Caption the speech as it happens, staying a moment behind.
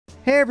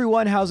Hey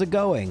everyone, how's it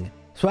going?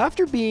 So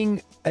after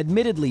being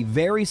admittedly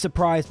very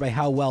surprised by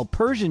how well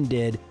Persian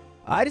did,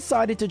 I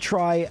decided to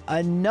try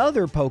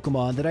another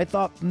Pokemon that I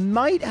thought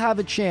might have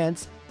a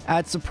chance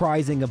at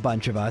surprising a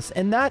bunch of us,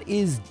 and that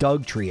is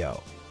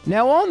Dugtrio.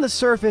 Now on the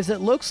surface,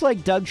 it looks like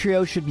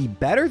Dugtrio should be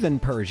better than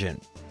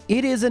Persian.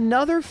 It is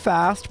another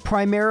fast,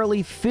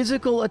 primarily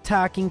physical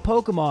attacking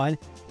Pokemon,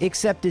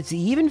 except it's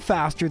even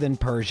faster than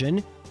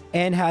Persian,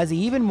 and has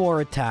even more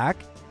attack,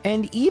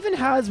 and even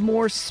has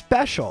more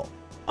special.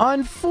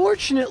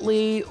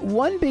 Unfortunately,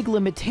 one big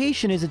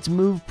limitation is its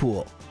move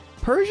pool.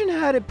 Persian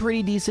had a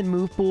pretty decent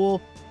move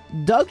pool.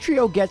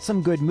 Dugtrio gets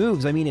some good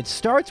moves. I mean, it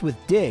starts with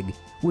Dig,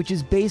 which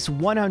is base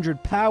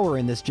 100 power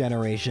in this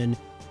generation,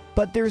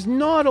 but there's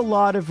not a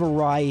lot of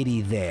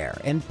variety there,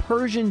 and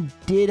Persian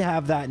did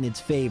have that in its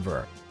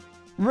favor.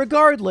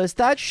 Regardless,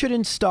 that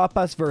shouldn't stop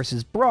us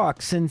versus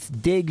Brock, since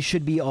Dig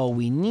should be all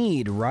we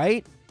need,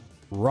 right?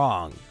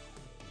 Wrong.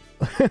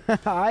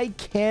 I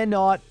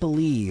cannot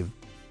believe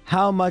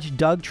how much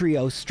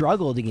Dugtrio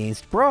struggled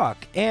against Brock,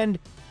 and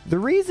the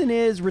reason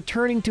is,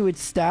 returning to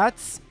its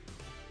stats,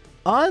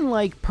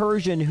 unlike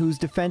Persian, whose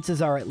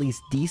defenses are at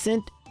least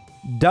decent,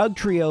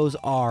 Dugtrio's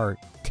are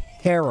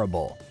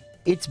terrible.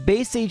 Its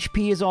base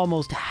HP is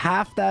almost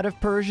half that of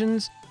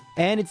Persian's,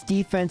 and its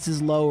defense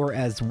is lower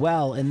as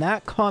well, and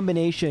that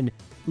combination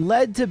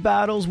led to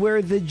battles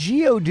where the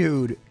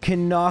Geodude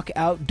can knock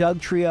out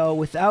Dugtrio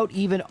without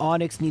even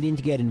Onix needing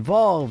to get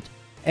involved.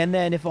 And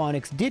then if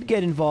Onix did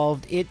get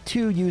involved, it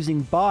too,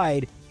 using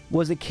Bide,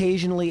 was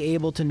occasionally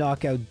able to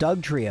knock out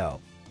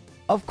Dugtrio.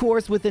 Of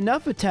course, with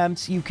enough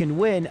attempts, you can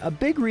win. A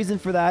big reason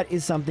for that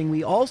is something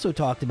we also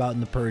talked about in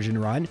the Persian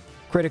run,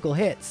 critical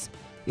hits.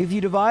 If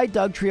you divide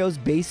Dugtrio's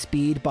base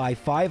speed by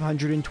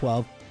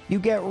 512, you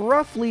get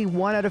roughly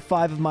 1 out of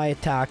 5 of my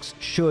attacks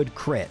should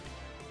crit.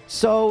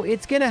 So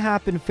it's gonna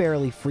happen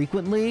fairly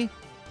frequently.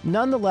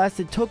 Nonetheless,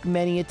 it took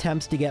many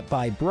attempts to get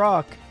by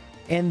Brock,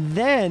 and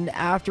then,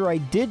 after I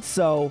did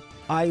so,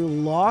 I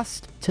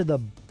lost to the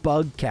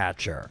bug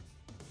catcher.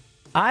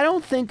 I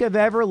don't think I've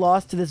ever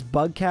lost to this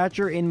bug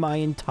catcher in my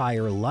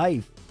entire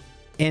life.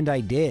 And I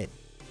did.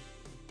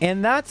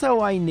 And that's how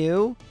I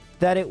knew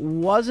that it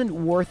wasn't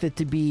worth it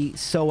to be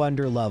so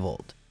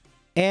underleveled.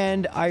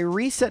 And I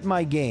reset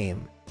my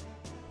game.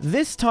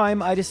 This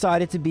time, I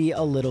decided to be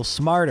a little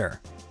smarter.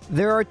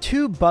 There are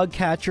 2 bug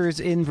catchers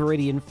in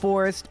Viridian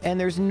Forest, and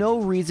there's no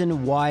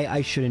reason why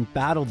I shouldn't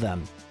battle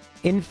them.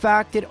 In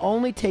fact, it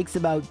only takes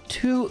about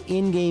 2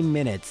 in-game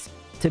minutes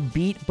to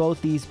beat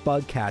both these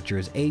bug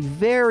catchers, a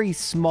very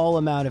small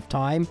amount of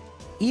time,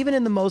 even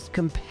in the most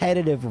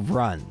competitive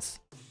runs.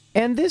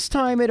 And this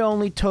time it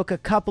only took a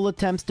couple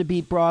attempts to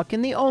beat Brock,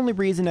 and the only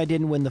reason I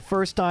didn't win the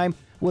first time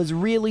was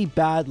really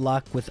bad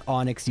luck with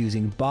Onix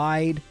using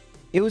Bide.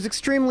 It was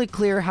extremely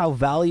clear how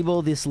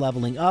valuable this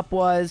leveling up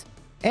was,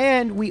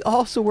 and we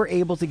also were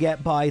able to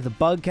get by the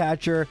bug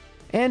catcher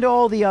and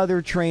all the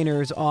other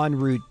trainers on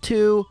Route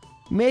 2,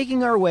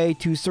 making our way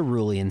to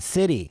Cerulean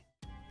City.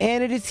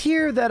 And it is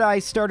here that I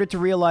started to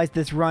realize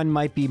this run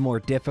might be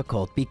more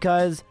difficult,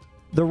 because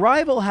the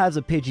rival has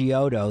a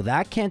Pidgeotto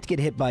that can't get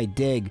hit by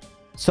Dig,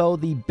 so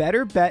the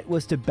better bet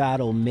was to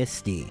battle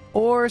Misty.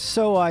 Or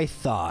so I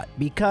thought,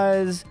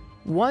 because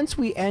once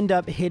we end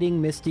up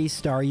hitting Misty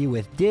Staryu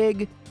with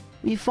Dig,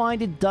 we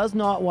find it does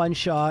not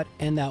one-shot,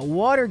 and that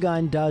Water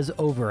Gun does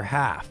over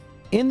half.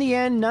 In the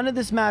end, none of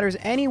this matters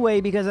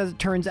anyway, because as it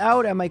turns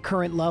out, at my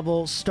current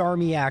level,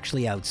 Starmie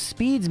actually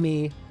outspeeds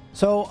me.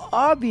 So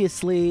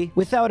obviously,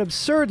 without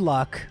absurd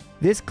luck,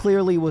 this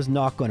clearly was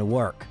not going to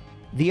work.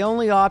 The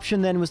only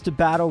option then was to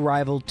battle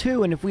Rival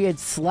 2, and if we had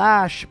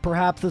Slash,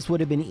 perhaps this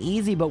would have been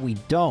easy, but we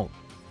don't.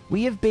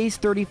 We have base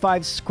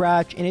 35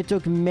 Scratch, and it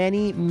took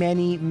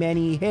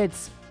many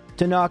hits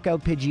to knock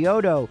out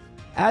Pidgeotto.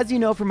 As you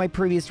know from my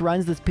previous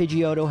runs, this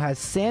Pidgeotto has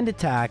Sand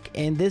Attack,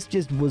 and this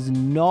just was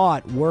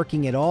not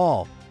working at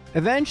all.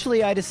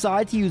 Eventually, I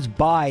decide to use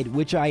Bide,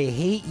 which I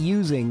hate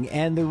using,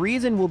 and the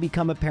reason will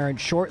become apparent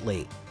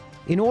shortly.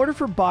 In order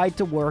for Bide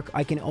to work,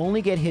 I can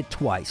only get hit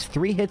twice.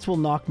 3 hits will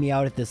knock me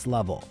out at this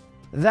level.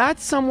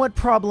 That's somewhat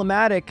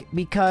problematic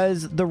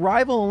because the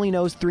rival only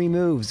knows 3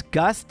 moves: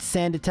 Gust,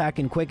 Sand Attack,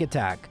 and Quick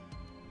Attack.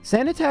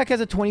 Sand Attack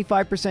has a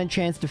 25%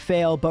 chance to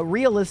fail, but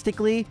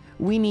realistically,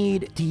 we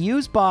need to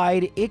use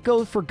Bide, it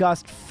goes for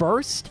Gust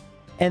first,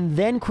 and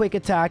then Quick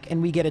Attack,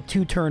 and we get a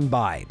 2-turn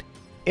Bide.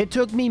 It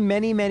took me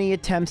many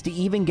attempts to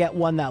even get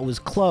one that was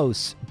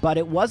close, but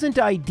it wasn't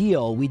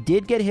ideal. We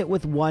did get hit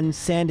with 1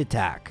 Sand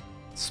Attack.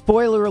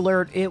 Spoiler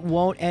alert, it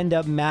won't end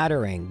up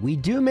mattering. We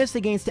do miss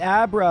against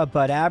Abra,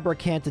 but Abra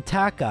can't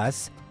attack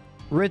us.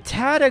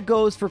 Rattata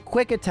goes for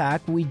Quick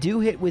Attack, we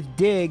do hit with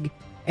Dig,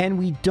 and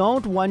we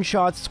don't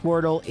one-shot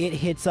Squirtle, it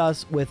hits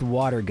us with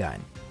Water Gun.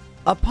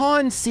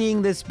 Upon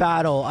seeing this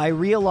battle, I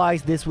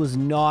realized this was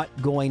not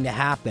going to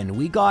happen.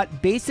 We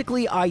got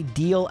basically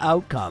ideal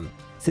outcome,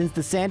 since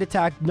the Sand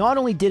Attack not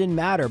only didn't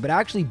matter, but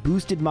actually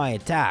boosted my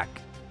attack.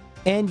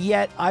 And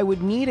yet, I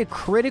would need a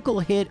critical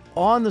hit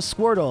on the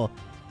Squirtle,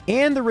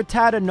 and the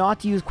Rattata not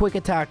to use Quick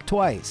Attack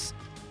twice.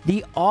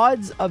 The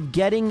odds of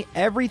getting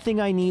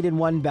everything I need in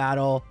one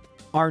battle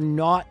are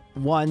not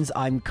ones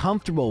I'm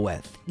comfortable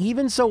with,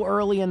 even so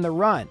early in the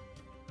run,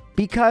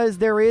 because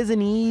there is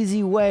an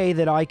easy way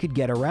that I could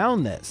get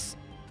around this.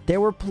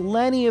 There were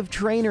plenty of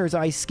trainers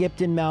I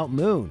skipped in Mount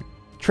Moon,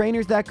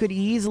 trainers that could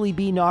easily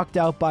be knocked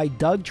out by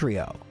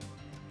Dugtrio.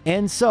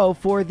 And so,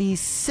 for the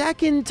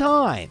second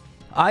time,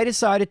 I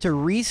decided to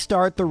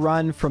restart the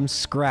run from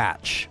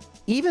scratch.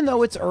 Even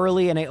though it's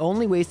early and I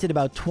only wasted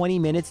about 20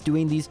 minutes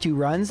doing these 2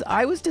 runs,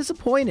 I was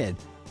disappointed.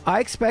 I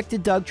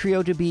expected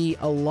Dugtrio to be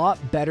a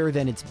lot better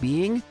than it's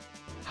being.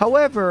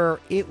 However,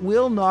 it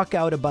will knock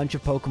out a bunch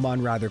of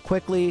Pokemon rather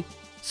quickly.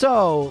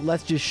 So,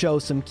 let's just show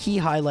some key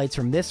highlights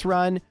from this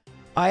run.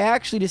 I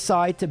actually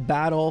decide to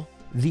battle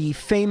the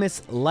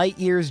famous Light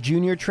Years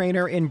Junior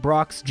trainer in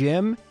Brock's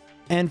gym.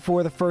 And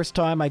for the first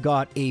time, I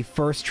got a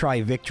first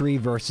try victory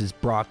versus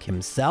Brock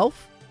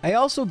himself. I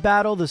also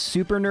battle the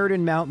Super Nerd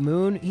in Mount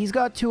Moon. He's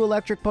got 2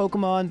 electric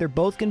Pokemon. They're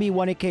both going to be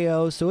 1-hit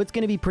KOs, so it's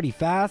going to be pretty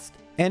fast.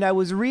 And I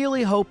was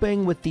really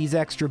hoping with these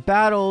extra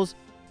battles,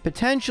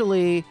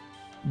 potentially,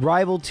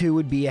 Rival 2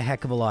 would be a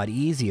heck of a lot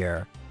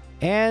easier.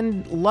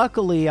 And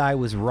luckily, I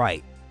was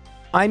right.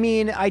 I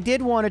mean, I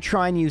did want to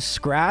try and use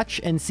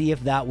Scratch and see if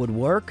that would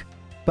work.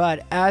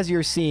 But as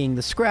you're seeing,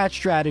 the Scratch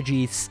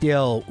strategy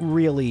still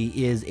really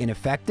is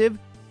ineffective,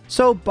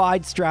 so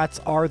Bide strats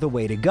are the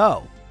way to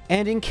go.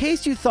 And in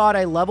case you thought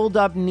I leveled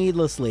up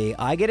needlessly,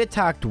 I get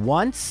attacked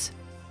once,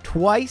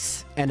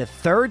 twice, and a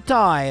 3rd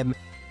time,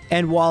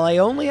 and while I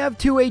only have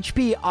 2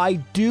 HP, I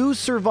do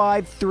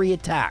survive 3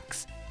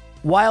 attacks.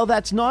 While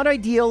that's not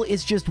ideal,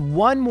 it's just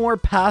one more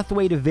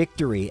pathway to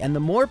victory, and the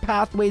more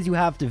pathways you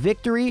have to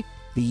victory,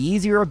 the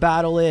easier a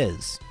battle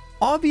is.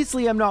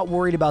 Obviously, I'm not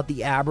worried about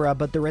the Abra,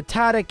 but the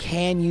Rattata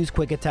can use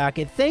Quick Attack.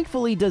 It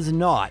thankfully does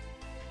not.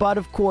 But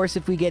of course,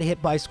 if we get hit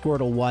by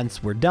Squirtle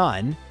once, we're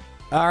done.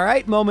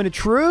 Alright, moment of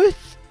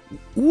truth.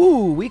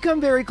 Ooh, we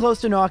come very close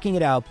to knocking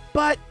it out,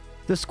 but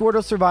the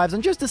Squirtle survives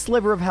on just a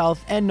sliver of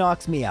health and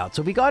knocks me out.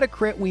 So if we got a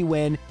crit, we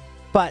win.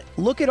 But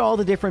look at all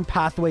the different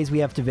pathways we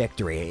have to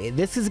victory.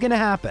 This is going to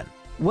happen.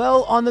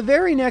 Well, on the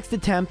very next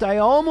attempt, I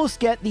almost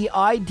get the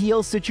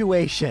ideal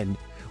situation.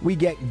 We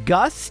get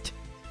Gust.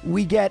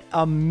 We get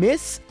a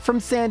miss from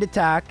Sand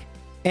Attack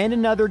and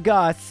another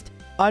Gust.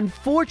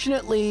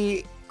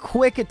 Unfortunately,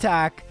 Quick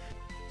Attack.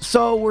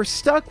 So we're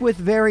stuck with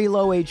very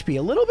low HP.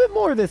 A little bit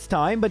more this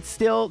time, but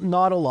still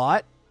not a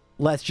lot.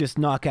 Let's just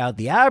knock out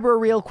the Abra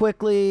real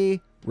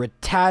quickly.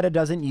 Rattata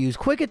doesn't use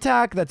Quick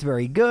Attack. That's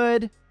very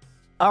good.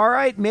 All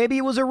right, maybe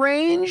it was a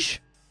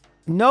range.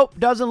 Nope,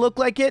 doesn't look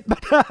like it.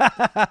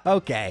 But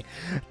okay.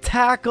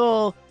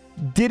 Tackle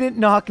didn't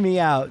knock me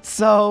out.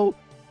 So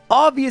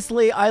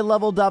obviously, I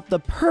leveled up the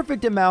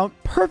perfect amount,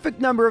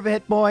 perfect number of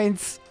hit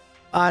points.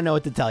 I don't know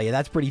what to tell you.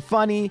 That's pretty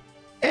funny.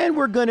 And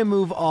we're going to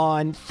move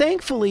on.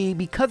 Thankfully,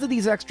 because of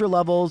these extra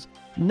levels,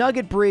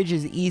 Nugget Bridge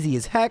is easy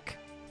as heck.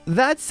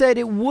 That said,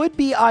 it would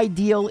be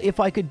ideal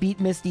if I could beat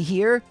Misty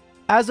here,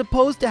 as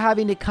opposed to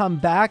having to come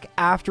back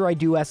after I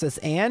do SS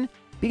Anne,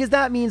 because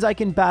that means I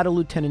can battle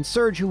Lieutenant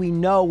Surge, who we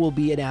know will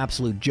be an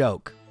absolute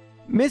joke.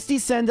 Misty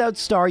sends out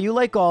Staryu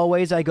like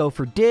always. I go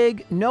for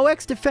Dig, no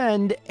X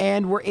defend,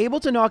 and we're able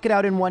to knock it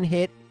out in 1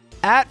 hit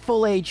at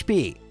full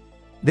HP.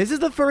 This is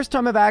the first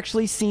time I've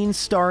actually seen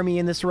Starmie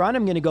in this run.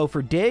 I'm going to go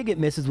for Dig. It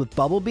misses with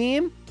Bubble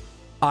Beam.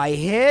 I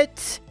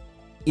hit.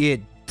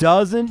 It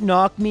doesn't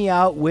knock me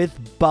out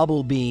with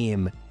Bubble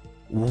Beam.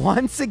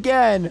 Once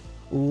again,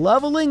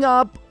 leveling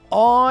up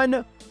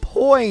on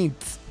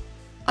point.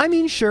 I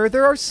mean, sure,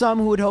 there are some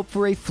who would hope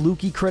for a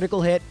fluky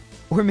critical hit,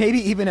 or maybe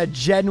even a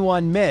Gen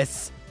 1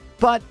 miss.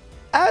 But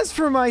as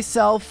for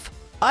myself,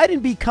 I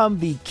didn't become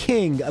the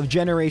king of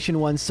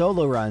Generation 1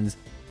 solo runs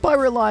by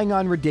relying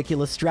on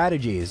ridiculous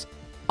strategies.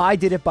 I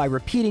did it by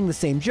repeating the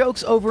same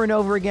jokes over and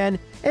over again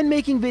and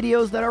making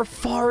videos that are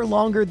far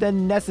longer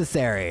than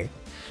necessary.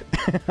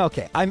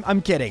 Okay,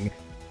 I'm kidding.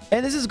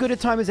 And this is as good a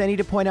time as any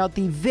to point out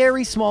the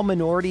very small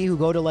minority who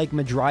go to like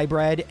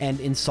Madrybread and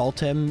insult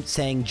him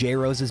saying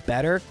J-Rose is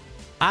better.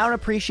 I don't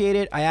appreciate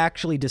it. I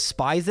actually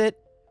despise it.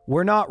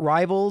 We're not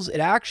rivals. It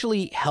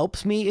actually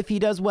helps me if he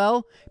does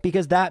well,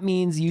 because that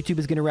means YouTube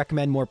is going to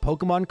recommend more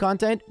Pokemon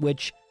content,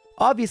 which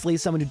obviously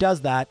someone who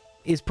does that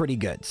is pretty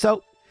good.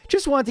 So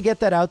just wanted to get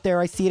that out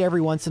there. I see it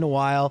every once in a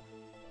while,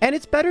 and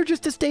it's better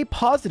just to stay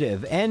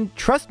positive. And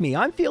trust me,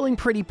 I'm feeling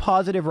pretty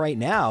positive right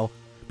now,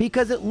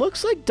 because it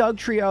looks like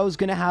Dugtrio is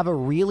going to have a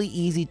really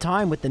easy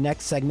time with the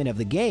next segment of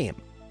the game.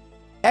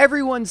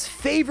 Everyone's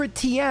favorite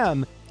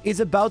TM is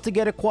about to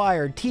get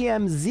acquired,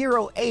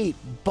 TM08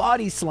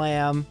 Body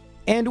Slam.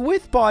 And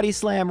with Body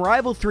Slam,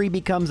 Rival 3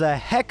 becomes a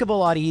heck of a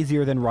lot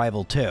easier than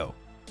Rival 2.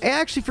 I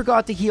actually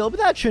forgot to heal, but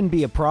that shouldn't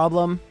be a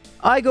problem.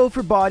 I go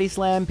for Body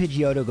Slam,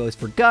 Pidgeotto goes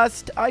for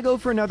Gust, I go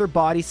for another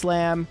Body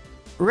Slam.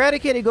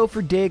 Raticate, I go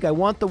for Dig, I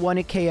want the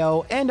 1-hit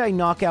KO, and I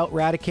knock out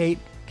Raticate.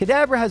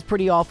 Kadabra has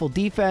pretty awful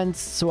defense,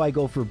 so I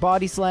go for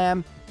Body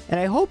Slam. And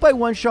I hope I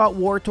one-shot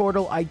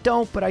Wartortle. I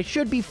don't, but I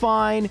should be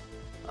fine,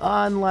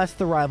 unless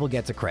the rival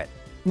gets a crit.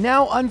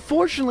 Now,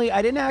 unfortunately,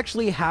 I didn't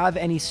actually have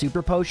any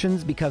super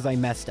potions because I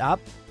messed up,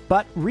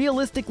 But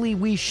realistically,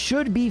 we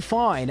should be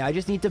fine. I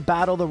just need to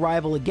battle the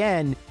rival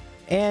again.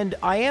 And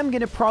I am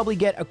going to probably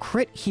get a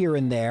crit here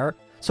and there.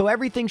 So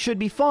everything should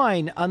be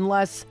fine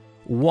unless,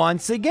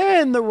 once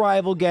again, the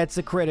rival gets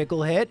a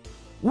critical hit.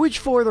 Which,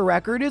 for the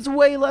record, is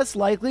way less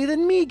likely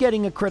than me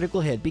getting a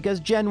critical hit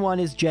because Gen 1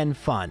 is Gen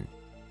Fun.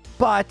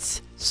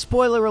 But,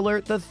 spoiler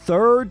alert, the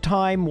third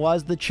time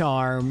was the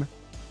charm.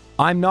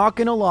 I'm not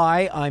gonna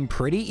lie, I'm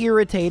pretty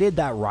irritated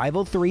that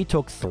Rival 3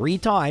 took 3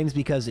 times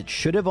because it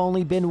should have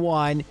only been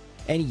 1.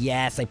 And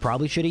yes, I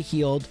probably should have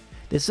healed.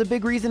 This is a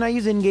big reason I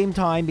use in-game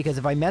time because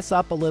if I mess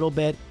up a little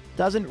bit, it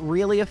doesn't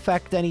really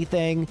affect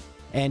anything.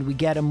 And we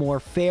get a more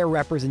fair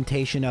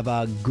representation of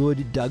a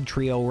good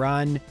Dugtrio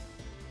run.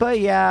 But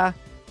yeah,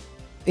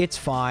 it's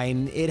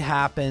fine. It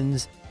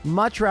happens.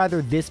 Much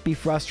rather this be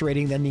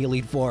frustrating than the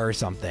Elite Four or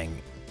something.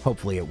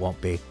 Hopefully it won't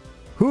be.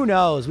 Who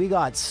knows? We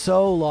got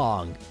so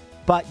long.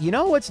 But you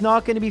know what's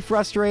not going to be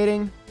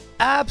frustrating?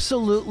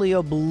 Absolutely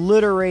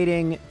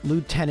obliterating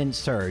Lieutenant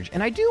Surge.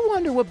 And I do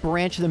wonder what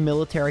branch of the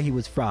military he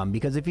was from,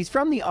 because if he's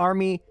from the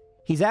Army,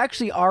 he's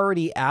actually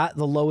already at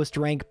the lowest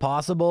rank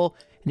possible.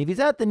 And if he's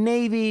at the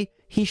Navy,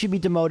 he should be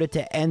demoted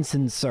to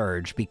Ensign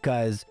Surge,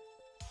 because,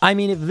 I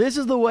mean, if this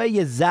is the way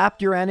you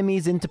zapped your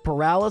enemies into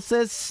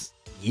paralysis,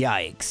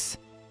 yikes.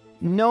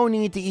 No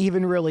need to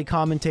even really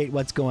commentate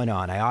what's going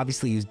on. I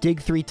obviously use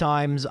Dig 3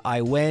 times,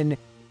 I win.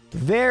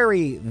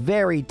 Very,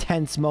 very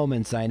tense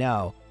moments, I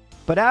know.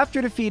 But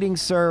after defeating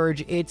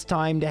Surge, it's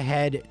time to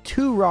head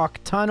to Rock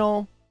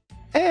Tunnel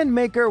and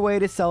make our way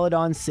to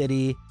Celadon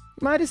City.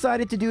 I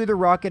decided to do the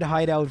Rocket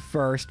Hideout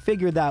first,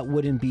 figured that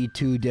wouldn't be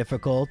too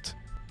difficult.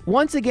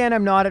 Once again,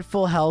 I'm not at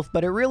full health,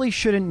 but it really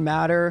shouldn't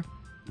matter.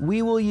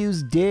 We will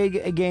use Dig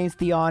against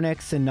the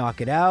Onix and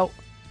knock it out.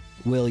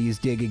 We'll use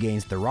Dig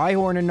against the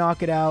Rhyhorn and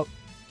knock it out.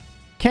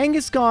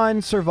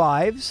 Kangaskhan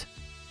survives,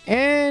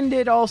 and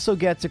it also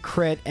gets a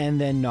crit and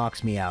then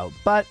knocks me out.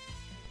 But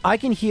I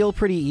can heal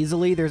pretty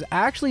easily. There's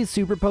actually a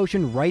Super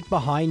Potion right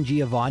behind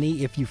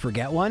Giovanni if you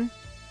forget one.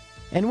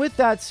 And with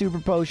that Super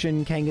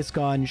Potion,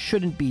 Kangaskhan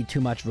shouldn't be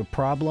too much of a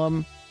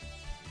problem.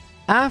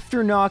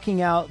 After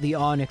knocking out the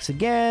Onix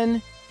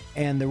again,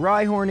 and the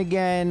Rhyhorn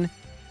again,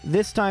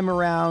 this time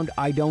around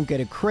I don't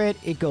get a crit.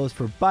 It goes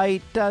for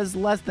Bite, does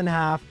less than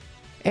half,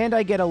 and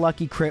I get a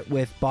lucky crit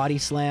with Body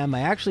Slam.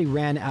 I actually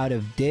ran out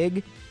of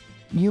Dig.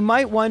 You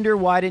might wonder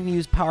why I didn't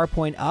use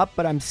PowerPoint Up,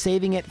 but I'm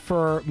saving it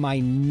for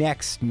my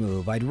next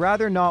move. I'd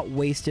rather not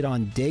waste it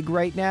on Dig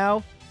right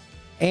now.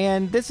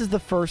 And this is the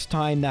first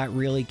time that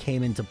really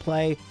came into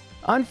play.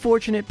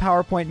 Unfortunate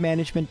PowerPoint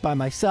management by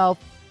myself,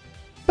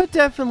 but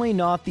definitely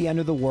not the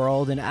end of the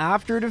world. And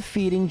after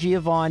defeating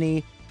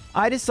Giovanni,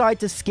 I decide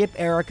to skip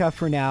Erica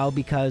for now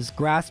because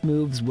grass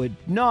moves would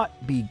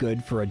not be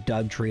good for a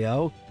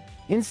Dugtrio.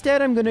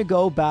 Instead, I'm going to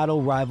go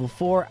battle Rival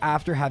 4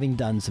 after having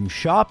done some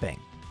shopping.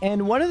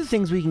 And one of the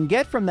things we can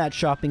get from that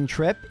shopping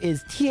trip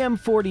is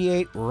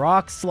TM48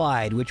 Rock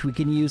Slide, which we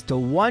can use to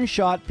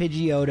one-shot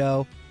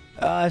Pidgeotto,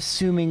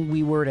 assuming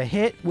we were to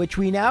hit, which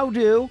we now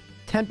do.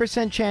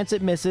 10% chance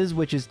it misses,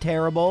 which is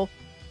terrible,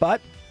 but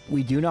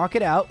we do knock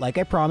it out, like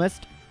I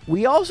promised.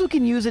 We also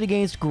can use it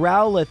against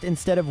Growlithe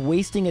instead of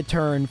wasting a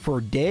turn for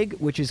Dig,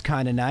 which is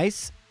kind of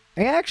nice.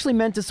 I actually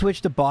meant to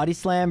switch to Body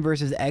Slam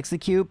versus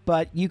Execute,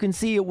 but you can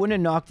see it wouldn't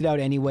have knocked it out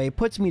anyway. It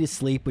puts me to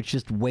sleep, which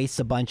just wastes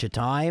a bunch of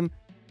time.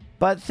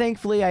 But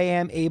thankfully, I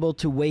am able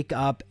to wake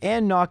up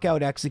and knock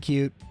out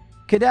Execute.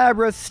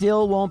 Kadabra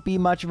still won't be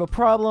much of a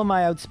problem.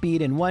 I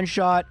outspeed in one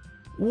shot.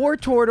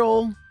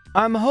 Wartortle,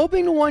 I'm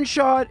hoping to one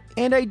shot,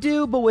 and I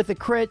do, but with a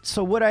crit,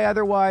 so would I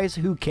otherwise?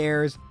 Who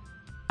cares?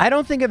 I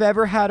don't think I've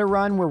ever had a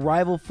run where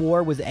Rival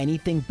 4 was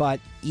anything but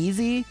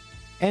easy,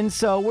 and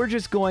so we're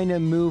just going to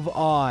move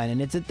on.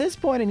 And it's at this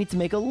point I need to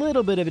make a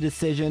little bit of a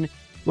decision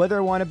whether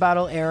I want to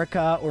battle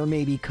Erica or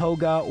maybe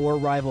Koga or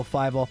Rival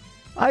 5.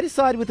 I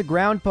decided with the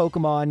ground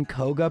Pokemon,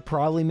 Koga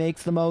probably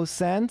makes the most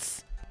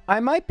sense. I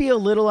might be a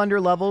little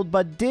underleveled,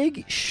 but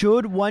Dig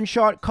should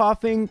one-shot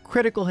Coughing,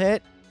 critical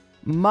hit.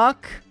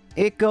 Muck,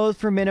 it goes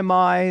for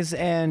Minimize,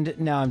 and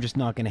now I'm just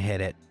not going to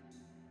hit it.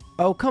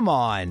 Oh, come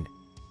on.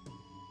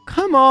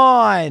 Come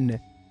on!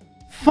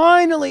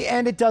 Finally,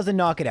 and it doesn't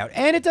knock it out.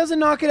 And it doesn't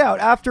knock it out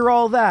after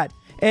all that.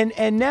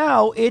 And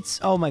now it's,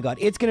 oh my god,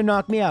 it's going to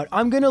knock me out.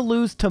 I'm going to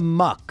lose to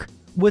Muck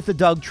with the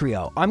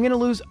Dugtrio. I'm going to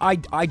lose, I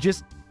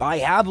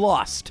have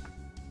lost.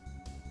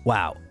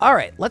 Wow. All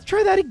right, let's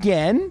try that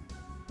again.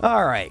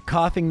 All right,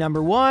 Coughing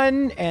number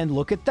 1, and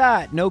look at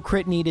that. No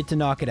crit needed to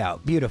knock it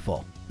out.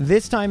 Beautiful.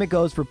 This time it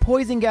goes for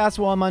Poison Gas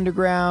while I'm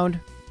underground.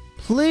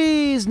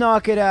 Please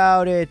knock it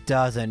out. It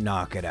doesn't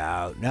knock it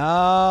out.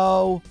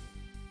 No.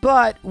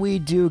 But we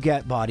do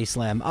get Body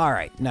Slam. All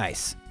right,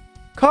 nice.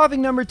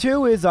 Coughing number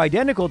 2 is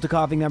identical to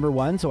Coughing number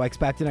 1, so I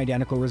expect an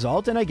identical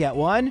result, and I get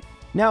one.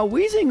 Now,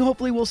 Wheezing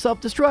hopefully will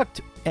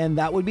self-destruct, and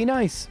that would be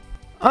nice.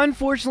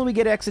 Unfortunately, we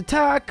get X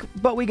attack,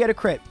 but we get a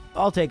crit.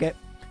 I'll take it.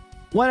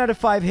 1 out of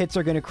 5 hits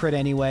are going to crit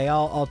anyway.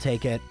 I'll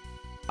take it.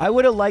 I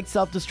would have liked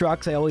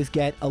self-destructs. I always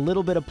get a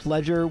little bit of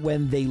pleasure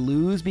when they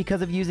lose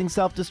because of using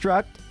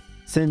self-destruct,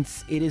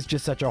 since it is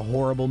just such a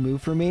horrible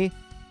move for me.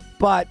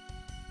 But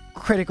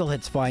Critical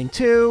hit's fine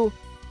too.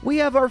 We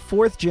have our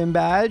 4th gym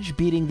badge,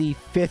 beating the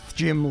 5th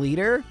gym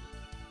leader.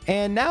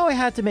 And now I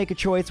had to make a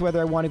choice whether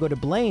I want to go to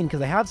Blaine,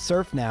 because I have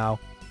Surf now.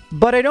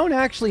 But I don't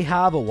actually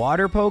have a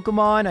water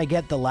Pokemon. I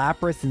get the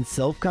Lapras and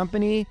Sylph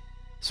Company.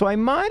 So I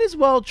might as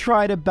well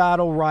try to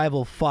battle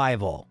rival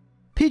Fivel.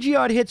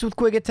 Pidgeot hits with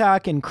Quick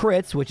Attack and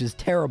crits, which is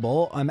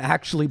terrible. I'm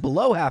actually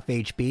below half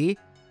HP.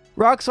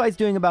 Rock Slide's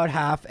doing about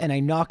half, and I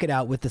knock it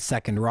out with the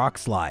 2nd Rock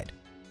Slide.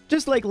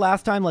 Just like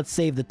last time, let's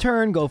save the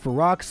turn, go for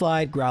Rock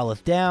Slide,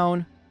 Growlithe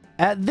down.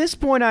 At this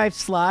point, I have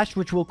Slash,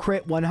 which will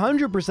crit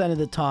 100% of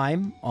the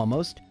time,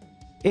 almost.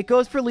 It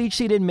goes for Leech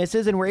Seed and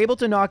misses, and we're able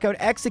to knock out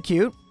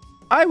Execute.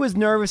 I was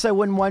nervous I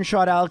wouldn't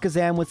one-shot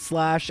Alakazam with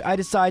Slash. I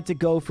decided to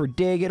go for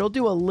Dig. It'll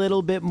do a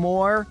little bit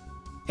more,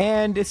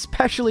 and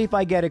especially if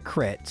I get a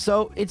crit.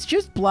 So it's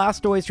just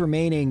Blastoise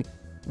remaining,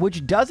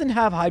 which doesn't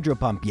have Hydro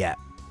Pump yet.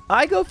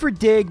 I go for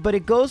Dig, but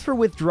it goes for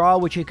Withdraw,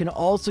 which it can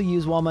also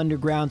use while I'm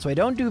underground, so I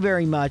don't do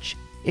very much.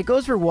 It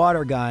goes for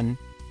Water Gun.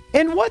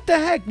 And what the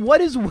heck? What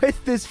is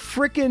with this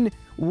frickin'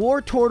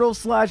 Wartortle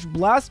slash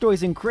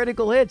Blastoise and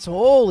critical hits?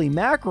 Holy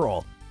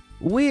mackerel.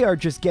 We are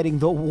just getting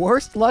the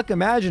worst luck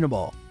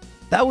imaginable.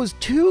 That was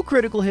 2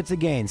 critical hits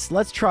against.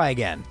 Let's try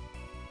again.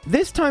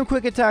 This time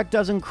Quick Attack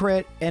doesn't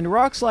crit, and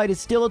Rock Slide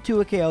is still a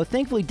 2 KO.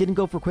 Thankfully didn't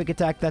go for Quick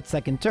Attack that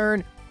 2nd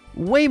turn.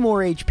 Way more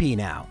HP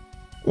now.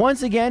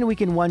 Once again, we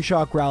can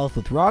one-shot Growlithe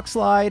with Rock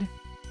Slide.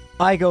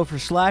 I go for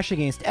Slash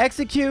against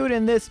Execute,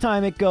 and this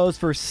time it goes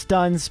for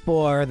Stun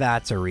Spore.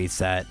 That's a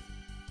reset.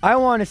 I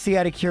want to see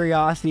out of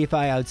curiosity if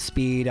I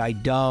outspeed. I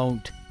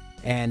don't.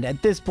 And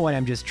at this point,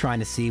 I'm just trying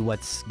to see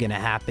what's going to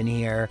happen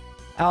here.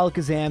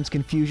 Alakazam's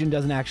Confusion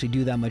doesn't actually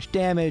do that much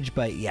damage,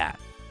 but yeah.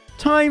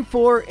 Time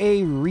for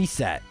a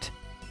reset.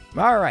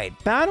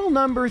 Alright, battle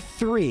number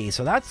 3.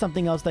 So that's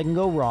something else that can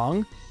go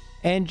wrong.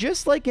 And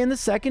just like in the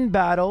 2nd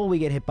battle, we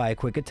get hit by a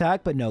Quick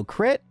Attack, but no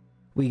crit.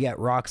 We get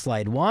Rock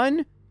Slide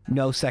 1,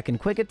 no 2nd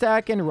Quick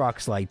Attack, and Rock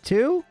Slide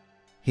 2.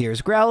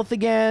 Here's Growlithe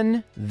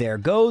again. There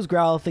goes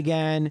Growlithe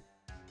again.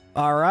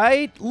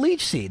 Alright,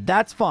 Leech Seed,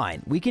 that's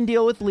fine. We can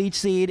deal with Leech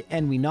Seed,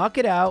 and we knock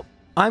it out.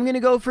 I'm going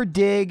to go for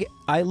Dig.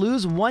 I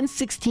lose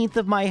 1/16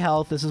 of my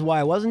health. This is why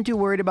I wasn't too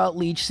worried about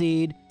Leech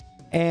Seed.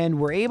 And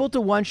we're able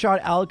to one-shot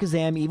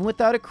Alakazam even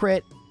without a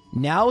crit.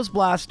 Now is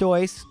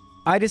Blastoise.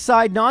 I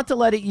decide not to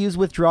let it use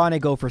Withdraw, and I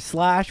go for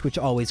Slash, which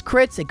always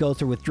crits. It goes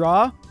for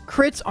Withdraw.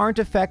 Crits aren't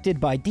affected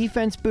by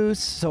defense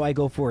boosts, so I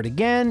go for it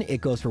again. It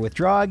goes for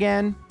Withdraw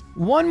again.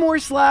 One more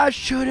Slash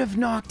should have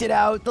knocked it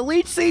out. The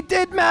Leech Seed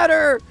did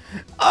matter.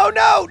 Oh,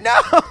 no,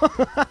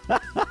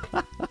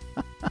 no.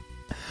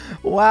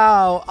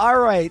 Wow. All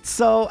right.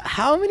 So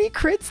how many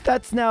crits?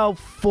 That's now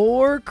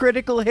 4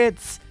 critical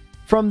hits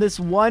from this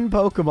one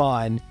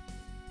Pokemon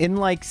in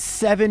like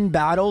 7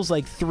 battles,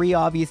 like 3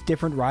 obvious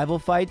different rival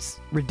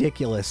fights.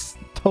 Ridiculous.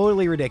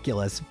 Totally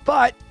ridiculous.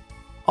 But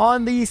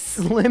on the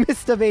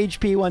slimmest of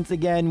HP, once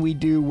again, we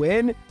do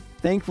win.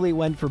 Thankfully, it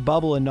went for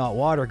Bubble and not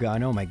Water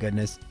Gun. Oh my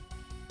goodness.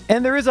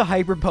 And there is a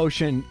Hyper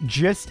Potion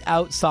just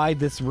outside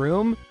this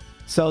room,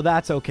 so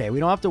that's okay. We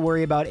don't have to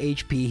worry about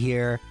HP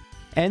here.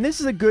 And this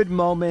is a good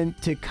moment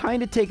to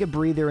kind of take a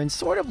breather and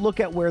sort of look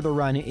at where the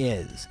run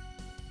is.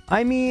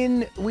 I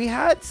mean, we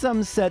had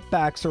some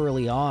setbacks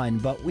early on,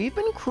 but we've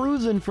been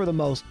cruising for the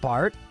most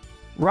part.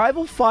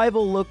 Rival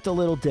Fivel looked a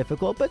little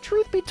difficult, but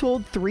truth be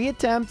told, 3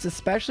 attempts,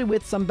 especially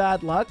with some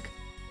bad luck,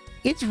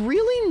 it's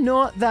really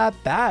not that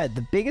bad.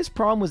 The biggest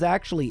problem was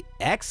actually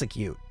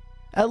Execute,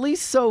 at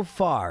least so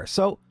far.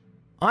 So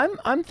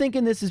I'm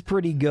thinking this is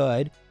pretty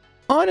good.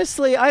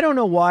 Honestly, I don't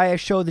know why I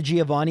show the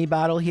Giovanni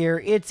battle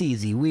here. It's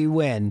easy. We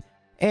win.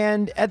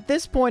 And at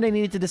this point, I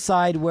needed to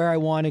decide where I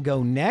want to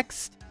go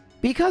next.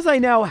 Because I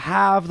now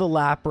have the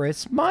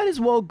Lapras, might as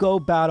well go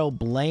battle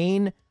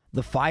Blaine,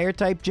 the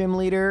Fire-type gym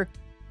leader.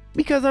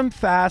 Because I'm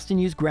fast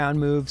and use ground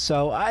moves,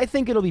 so I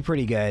think it'll be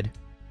pretty good.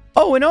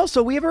 Oh, and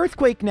also, we have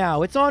Earthquake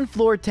now. It's on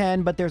floor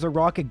 10, but there's a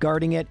rocket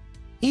guarding it.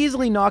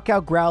 Easily knock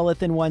out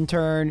Growlithe in 1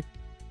 turn.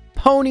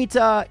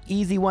 Ponyta,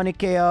 easy 1-hit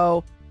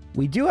KO.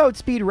 We do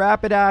outspeed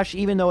Rapidash,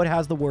 even though it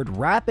has the word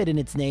Rapid in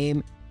its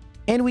name.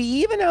 And we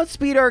even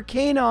outspeed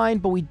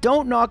Arcanine, but we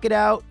don't knock it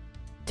out.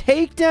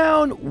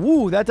 Takedown,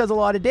 woo, that does a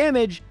lot of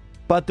damage,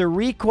 but the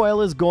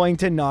recoil is going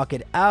to knock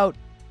it out.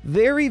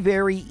 Very,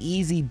 very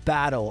easy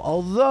battle.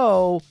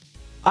 Although,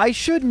 I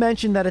should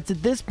mention that it's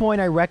at this point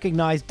I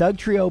recognize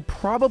Dugtrio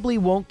probably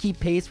won't keep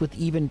pace with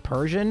even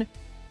Persian.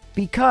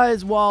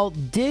 Because while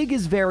Dig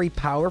is very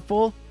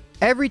powerful,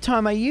 every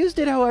time I used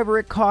it, however,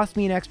 it cost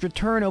me an extra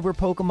turn over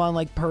Pokemon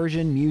like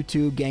Persian,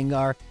 Mewtwo,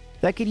 Gengar,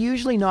 that could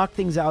usually knock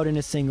things out in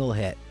a single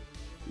hit.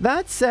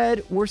 That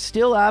said, we're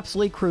still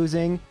absolutely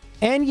cruising.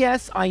 And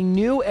yes, I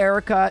knew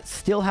Erica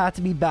still had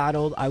to be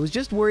battled. I was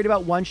just worried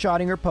about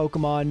one-shotting her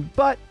Pokemon,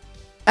 but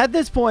at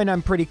this point,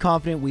 I'm pretty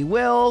confident we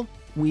will.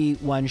 We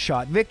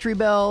one-shot Victory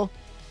Bell.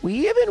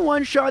 We even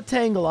one-shot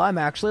Tangela. I'm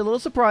actually a little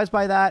surprised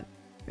by that.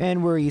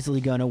 And we're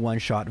easily going to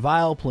one-shot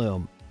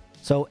Vileplume.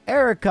 So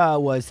Erica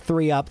was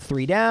 3 up,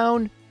 3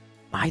 down.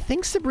 I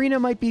think Sabrina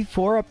might be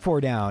 4 up,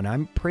 4 down.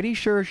 I'm pretty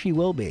sure she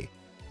will be.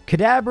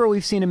 Kadabra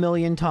we've seen a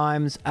million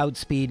times.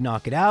 Outspeed,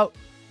 knock it out.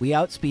 We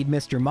outspeed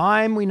Mr.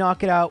 Mime, we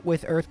knock it out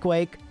with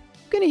Earthquake.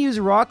 Gonna use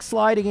Rock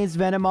Slide against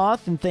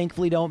Venomoth and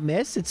thankfully don't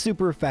miss. It's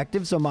super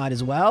effective, so might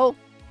as well.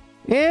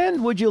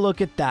 And would you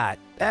look at that?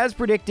 As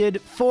predicted,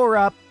 4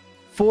 up,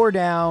 4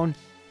 down.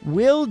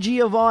 Will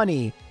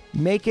Giovanni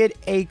make it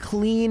a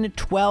clean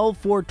 12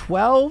 for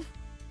 12?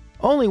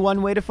 Only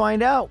one way to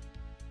find out.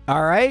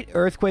 Alright,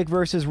 Earthquake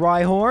versus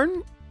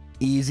Rhyhorn.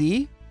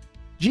 Easy.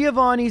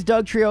 Giovanni's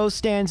Dugtrio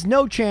stands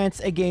no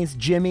chance against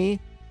Jimmy.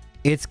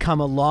 It's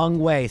come a long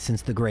way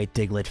since the great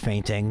Diglett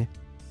fainting.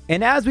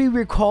 And as we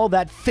recall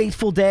that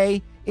fateful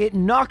day, it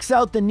knocks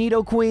out the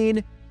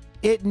Nidoqueen,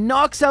 it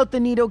knocks out the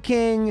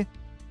Nidoking,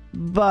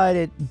 but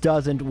it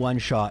doesn't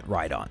one-shot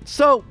Rhydon.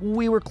 So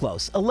we were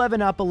close.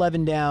 11 up,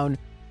 11 down.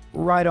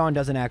 Rhydon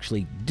doesn't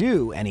actually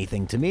do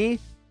anything to me,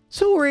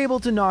 so we're able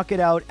to knock it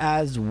out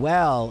as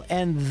well.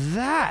 And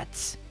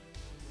that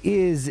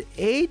is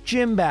 8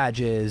 gym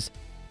badges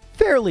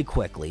fairly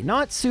quickly.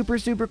 Not super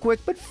quick,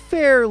 but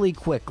fairly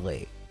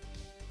quickly.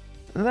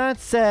 That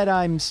said,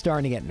 I'm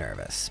starting to get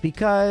nervous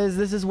because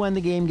this is when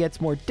the game gets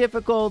more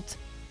difficult,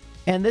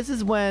 and this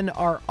is when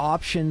our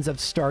options have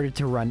started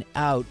to run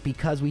out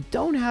because we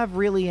don't have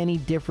really any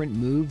different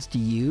moves to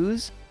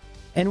use.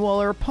 And while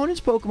our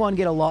opponent's Pokemon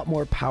get a lot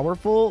more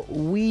powerful,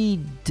 we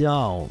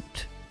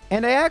don't.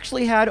 And I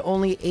actually had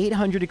only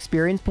 800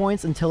 experience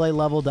points until I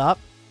leveled up,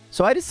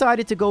 so I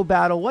decided to go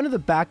battle one of the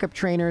backup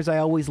trainers I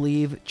always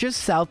leave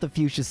just south of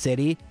Fuchsia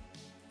City.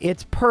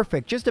 It's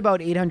perfect, just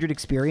about 800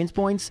 experience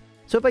points.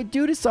 So if I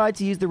do decide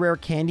to use the rare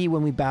candy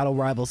when we battle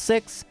Rival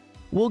 6,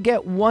 we'll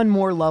get one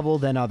more level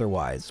than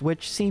otherwise,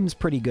 which seems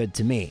pretty good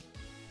to me.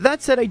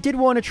 That said, I did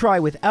want to try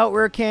without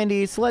rare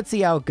candy, so let's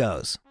see how it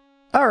goes.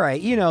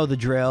 Alright, you know the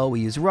drill.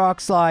 We use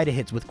Rock Slide, it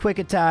hits with Quick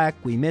Attack.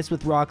 We miss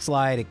with Rock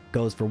Slide, it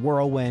goes for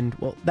Whirlwind.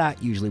 Well,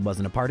 that usually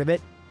wasn't a part of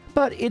it.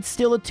 But it's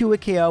still a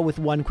 2-hit KO with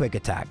 1 Quick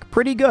Attack.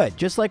 Pretty good,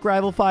 just like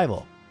Rival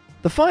 5.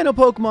 The final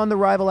Pokemon the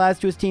Rival adds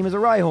to his team is a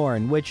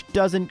Rhyhorn, which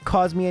doesn't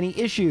cause me any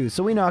issues,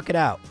 so we knock it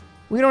out.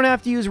 We don't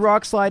have to use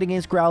Rock Slide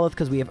against Growlithe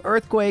because we have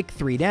Earthquake,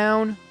 3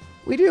 down.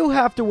 We do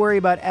have to worry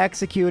about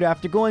Execute.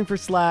 After going for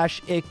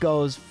Slash, it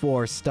goes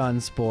for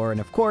Stun Spore, and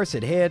of course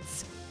it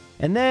hits.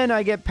 And then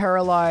I get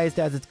paralyzed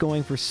as it's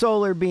going for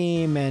Solar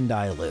Beam, and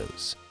I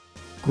lose.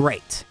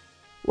 Great.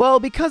 Well,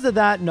 because of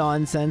that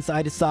nonsense,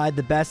 I decide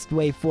the best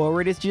way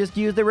forward is to just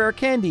use the rare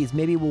candies.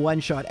 Maybe we'll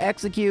one-shot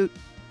Execute,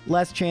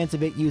 less chance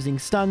of it using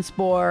Stun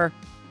Spore.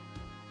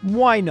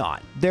 Why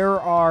not? There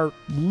are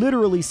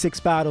literally 6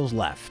 battles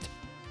left.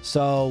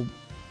 So,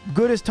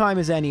 good as time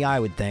as any, I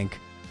would think.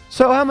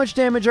 So how much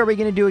damage are we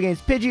going to do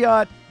against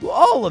Pidgeot?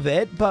 All of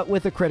it, but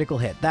with a critical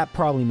hit. That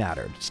probably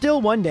mattered.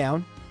 Still 1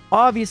 down.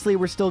 Obviously,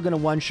 we're still going to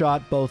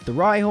one-shot both the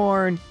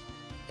Rhyhorn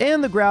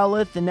and the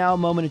Growlithe, and now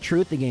Moment of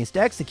Truth against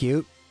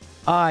Execute.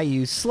 I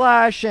use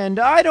Slash, and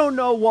I don't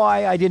know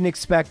why I didn't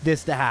expect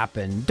this to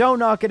happen. Don't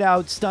knock it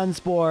out, Stun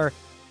Spore.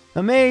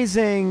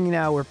 Amazing.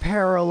 Now we're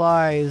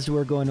paralyzed.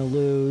 We're going to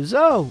lose.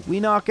 Oh, we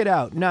knock it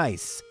out.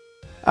 Nice.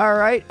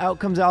 Alright, out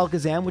comes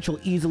Alakazam, which will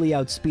easily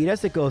outspeed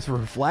us. It goes for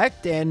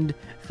Reflect, and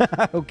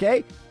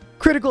okay.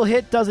 Critical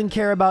hit, doesn't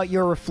care about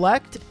your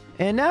Reflect.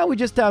 And now we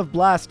just have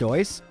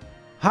Blastoise.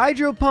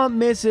 Hydro Pump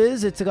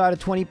misses. It's got a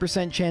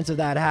 20% chance of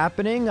that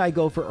happening. I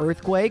go for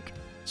Earthquake.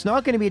 It's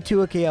not going to be a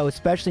 2-hit KO,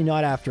 especially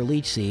not after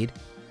Leech Seed.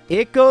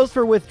 It goes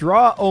for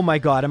Withdraw. Oh my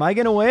god, am I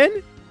going to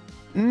win?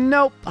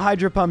 Nope,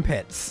 Hydro Pump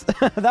hits.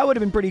 That would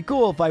have been pretty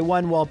cool if I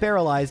won while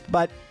paralyzed,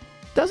 but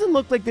doesn't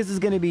look like this is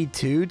going to be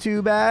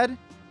too bad.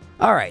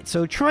 Alright,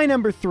 so try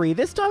number 3.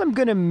 This time I'm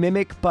going to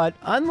Mimic, but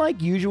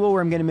unlike usual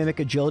where I'm going to Mimic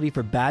Agility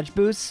for badge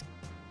boosts,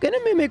 I'm going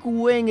to Mimic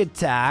Wing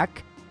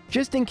Attack,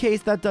 just in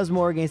case that does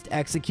more against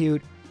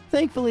Execute.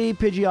 Thankfully,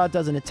 Pidgeot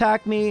doesn't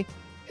attack me,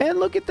 and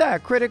look at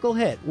that, critical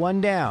hit, 1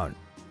 down.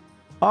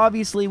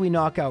 Obviously, we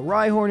knock out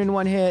Rhyhorn in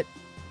 1 hit,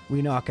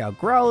 we knock out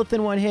Growlithe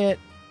in 1 hit.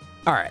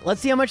 Alright, let's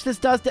see how much this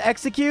does to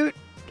Execute.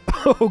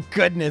 Oh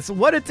goodness,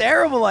 what a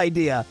terrible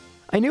idea!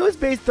 I knew it was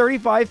base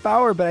 35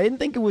 power, but I didn't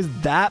think it was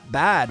that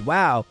bad.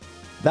 Wow,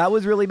 that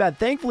was really bad.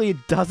 Thankfully,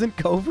 it doesn't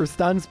go for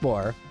Stun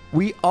Spore.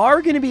 We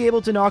are going to be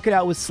able to knock it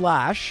out with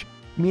Slash,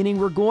 meaning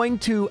we're going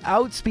to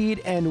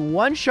outspeed and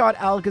one-shot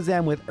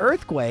Alakazam with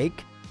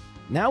Earthquake.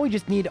 Now we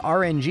just need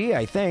RNG,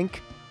 I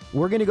think.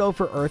 We're going to go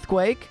for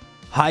Earthquake.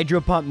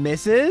 Hydro Pump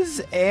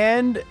misses,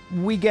 and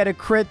we get a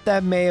crit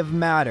that may have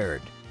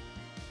mattered.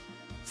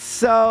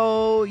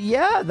 So,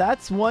 yeah,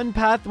 that's one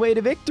pathway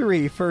to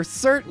victory for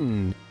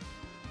certain.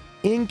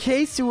 In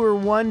case you were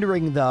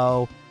wondering,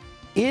 though,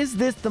 is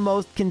this the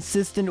most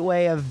consistent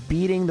way of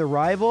beating the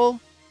rival?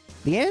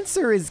 The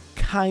answer is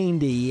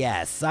kinda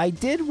yes. I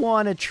did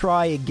want to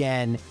try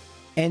again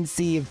and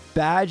see if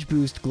badge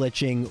boost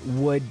glitching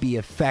would be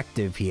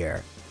effective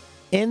here.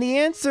 And the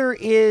answer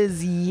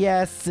is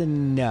yes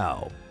and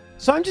no.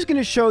 So I'm just going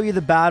to show you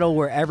the battle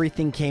where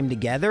everything came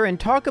together and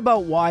talk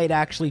about why it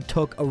actually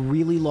took a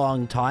really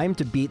long time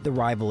to beat the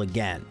rival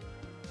again.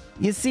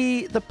 You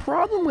see, the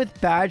problem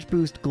with badge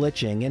boost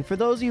glitching, and for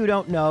those of you who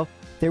don't know,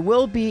 There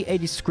will be a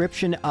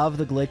description of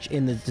the glitch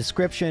in the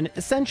description.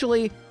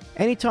 Essentially,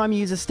 anytime you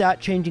use a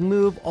stat-changing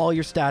move, all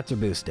your stats are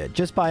boosted,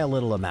 just by a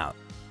little amount.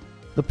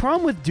 The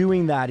problem with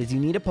doing that is you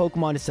need a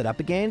Pokemon to set up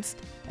against,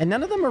 and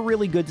none of them are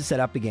really good to set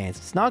up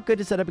against. It's not good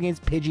to set up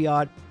against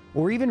Pidgeot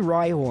or even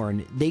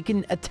Rhyhorn. They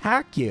can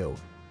attack you.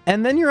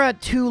 And then you're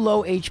at too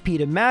low HP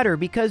to matter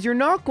because you're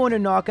not going to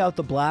knock out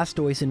the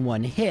Blastoise in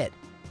one hit.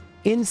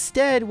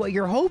 Instead, what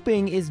you're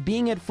hoping is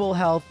being at full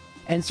health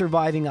and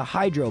surviving a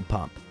Hydro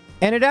Pump.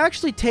 And it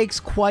actually takes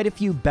quite a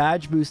few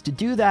badge boosts to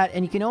do that,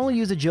 and you can only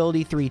use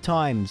Agility 3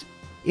 times.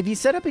 If you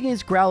set up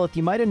against Growlithe,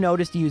 you might have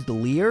noticed to use the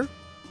Leer.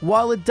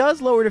 While it does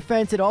lower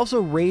defense, it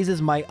also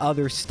raises my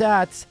other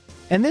stats,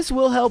 and this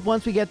will help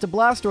once we get to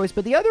Blastoise,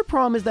 but the other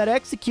problem is that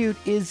Execute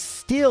is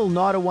still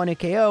not a 1-hit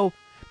KO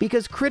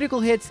because critical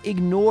hits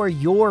ignore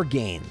your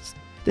gains.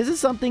 This is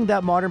something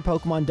that modern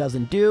Pokemon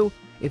doesn't do.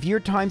 If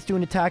you're times 2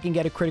 an attack and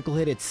get a critical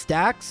hit, it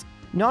stacks.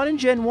 Not in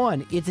Gen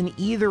 1, it's an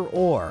either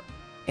or.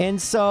 And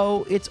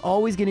so it's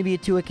always going to be a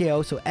 2-hit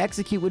KO, so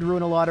Execute would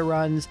ruin a lot of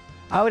runs.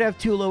 I would have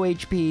too low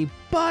HP,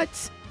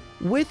 but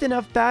with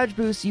enough badge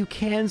boosts, you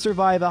can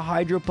survive a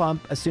Hydro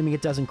Pump, assuming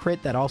it doesn't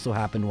crit. That also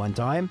happened one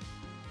time.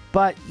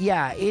 But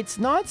yeah, it's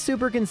not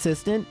super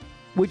consistent,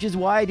 which is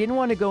why I didn't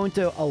want to go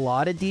into a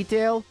lot of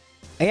detail.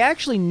 I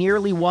actually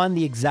nearly won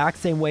the exact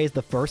same way as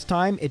the first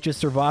time. It just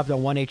survived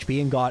on 1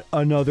 HP and got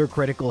another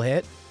critical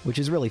hit, which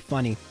is really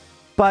funny.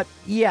 But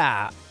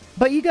yeah.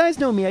 But you guys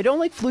know me, I don't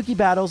like fluky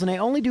battles, and I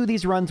only do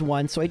these runs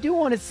once, so I do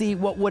want to see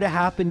what would have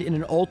happened in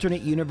an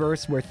alternate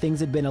universe where things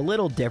had been a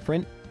little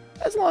different,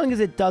 as long as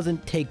it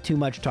doesn't take too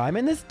much time,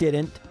 and this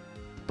didn't.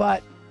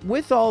 But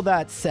with all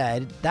that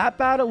said, that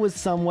battle was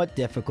somewhat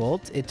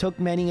difficult. It took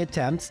many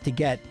attempts to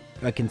get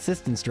a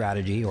consistent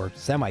strategy, or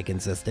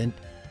semi-consistent.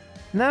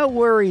 And that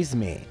worries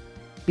me,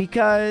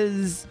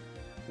 because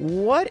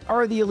what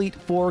are the Elite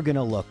Four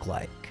gonna look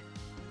like?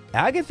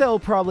 Agatha will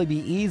probably be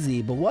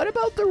easy, but what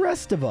about the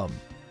rest of them?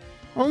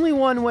 Only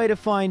one way to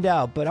find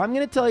out, but I'm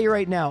going to tell you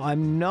right now,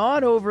 I'm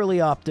not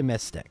overly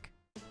optimistic.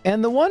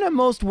 And the one I'm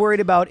most worried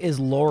about is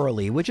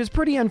Lorelie, which is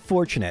pretty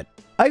unfortunate.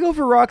 I go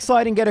for Rock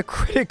Slide and get a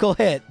critical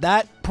hit.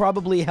 That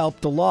probably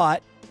helped a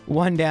lot.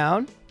 1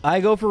 down. I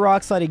go for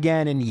Rock Slide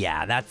again, and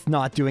yeah, that's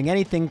not doing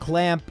anything.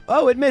 Clamp.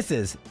 Oh, it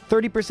misses.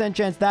 30%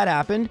 chance that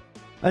happened.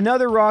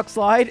 Another Rock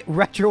Slide.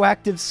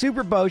 Retroactive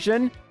Super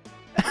Potion.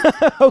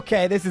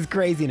 Okay, this is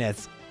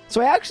craziness.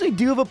 So I actually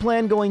do have a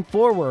plan going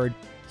forward.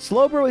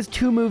 Slowbro has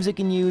 2 moves it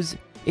can use.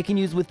 It can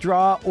use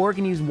Withdraw or it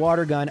can use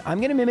Water Gun. I'm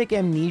going to mimic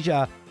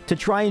Amnesia to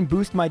try and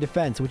boost my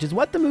defense, which is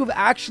what the move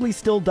actually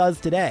still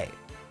does today.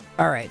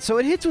 Alright, so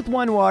it hits with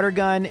 1 Water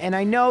Gun, and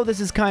I know this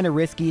is kind of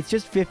risky. It's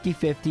just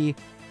 50-50.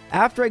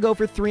 After I go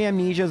for 3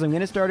 Amnesias, I'm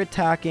going to start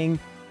attacking.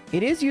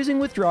 It is using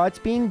Withdraw. It's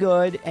being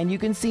good, and you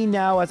can see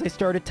now as I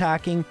start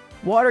attacking,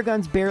 Water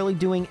Gun's barely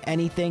doing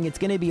anything. It's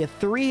going to be a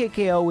 3-hit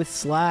KO with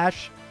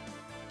Slash.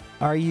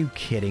 Are you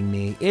kidding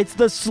me? It's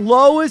the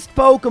slowest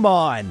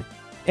Pokemon!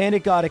 And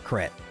it got a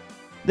crit.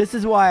 This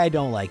is why I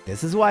don't like this.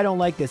 This is why I don't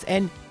like this.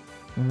 And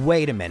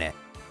wait a minute.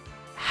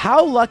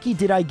 How lucky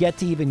did I get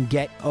to even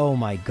get... Oh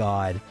my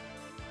god.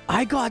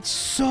 I got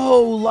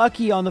so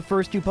lucky on the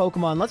first 2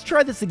 Pokemon. Let's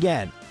try this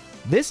again.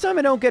 This time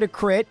I don't get a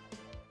crit.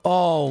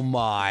 Oh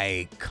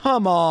my...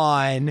 Come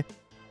on.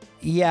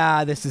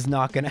 Yeah, this is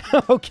not gonna...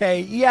 Okay,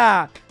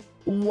 yeah.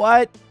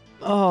 What?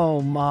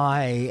 Oh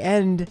my.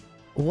 And...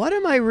 what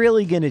am I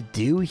really going to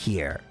do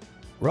here?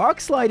 Rock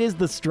Slide is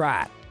the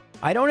strat.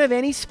 I don't have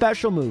any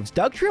special moves.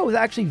 Dugtrio was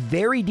actually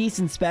very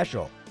decent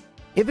special.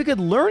 If it could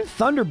learn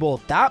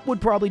Thunderbolt, that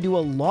would probably do a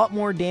lot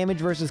more damage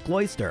versus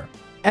Cloyster.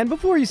 And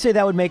before you say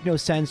that would make no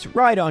sense,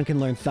 Rhydon can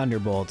learn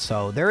Thunderbolt,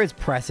 so there is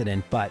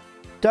precedent, but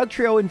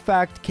Dugtrio, in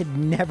fact, could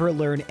never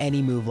learn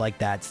any move like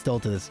that still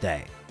to this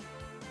day.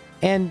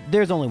 And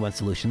there's only one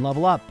solution,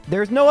 level up.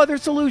 There's no other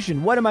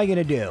solution. What am I going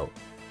to do?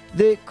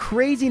 The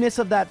craziness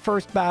of that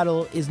first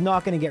battle is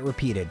not going to get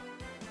repeated.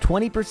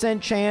 20%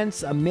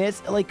 chance, a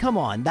miss. Like, come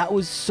on. That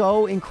was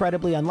so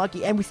incredibly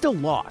unlucky, and we still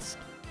lost.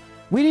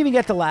 We didn't even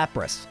get to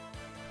Lapras.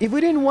 If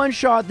we didn't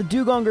one-shot the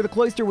Dugong or the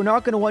Cloyster, we're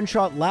not going to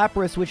one-shot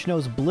Lapras, which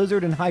knows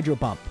Blizzard and Hydro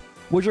Pump,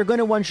 which are going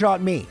to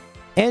one-shot me.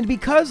 And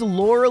because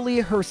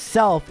Lorelie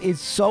herself is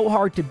so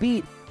hard to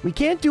beat, we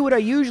can't do what I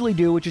usually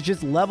do, which is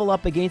just level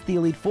up against the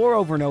Elite Four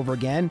over and over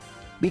again.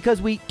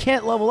 Because we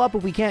can't level up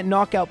if we can't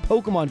knock out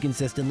Pokemon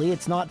consistently.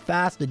 It's not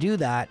fast to do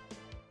that.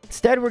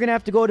 Instead, we're going to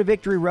have to go to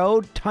Victory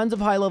Road. Tons of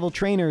high-level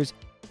trainers.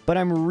 But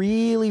I'm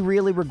really,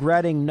 really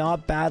regretting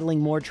not battling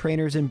more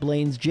trainers in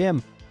Blaine's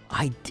gym.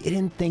 I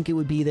didn't think it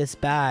would be this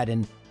bad,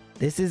 and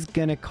this is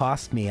going to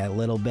cost me a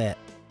little bit.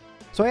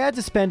 So I had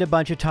to spend a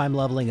bunch of time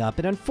leveling up,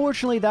 and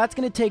unfortunately, that's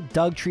going to take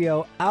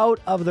Dugtrio out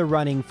of the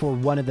running for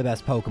one of the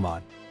best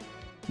Pokemon.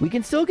 We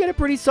can still get a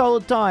pretty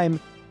solid time,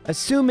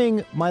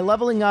 assuming my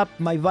leveling up,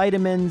 my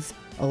vitamins,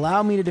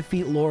 allow me to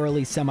defeat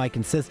Lorelie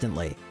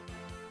semi-consistently.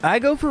 I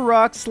go for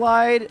Rock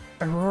Slide.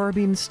 Aurora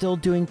Beam's still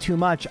doing too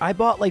much. I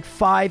bought like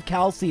 5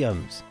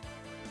 Calciums.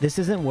 This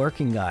isn't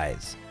working,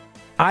 guys.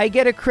 I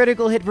get a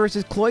critical hit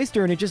versus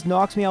Cloyster and it just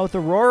knocks me out with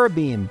Aurora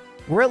Beam.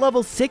 We're at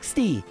level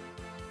 60.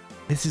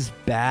 This is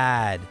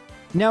bad.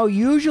 Now,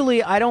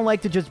 usually I don't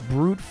like to just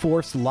brute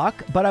force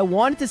luck, but I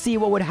wanted to see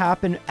what would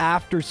happen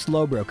after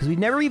Slowbro, because we've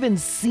never even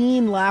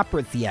seen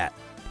Lapras yet.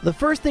 The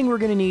first thing we're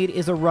going to need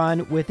is a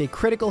run with a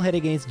critical hit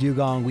against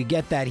Dugong. We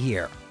get that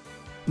here.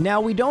 Now,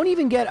 we don't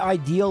even get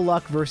Ideal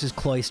Luck versus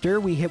Cloyster.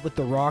 We hit with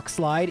the Rock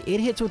Slide. It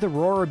hits with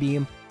Aurora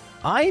Beam.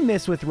 I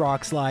miss with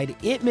Rock Slide.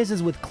 It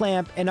misses with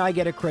Clamp, and I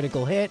get a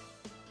critical hit.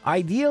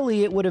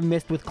 Ideally, it would have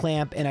missed with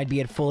Clamp, and I'd be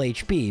at full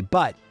HP,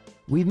 but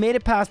we've made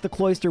it past the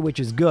Cloyster, which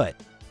is good.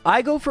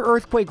 I go for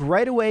Earthquake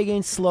right away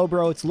against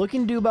Slowbro. It's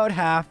looking to do about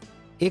half.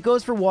 It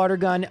goes for Water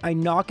Gun. I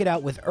knock it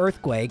out with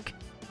Earthquake.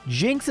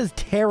 Jinx has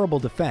terrible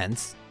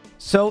defense,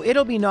 so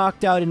it'll be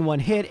knocked out in one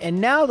hit,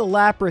 and now the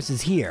Lapras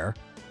is here.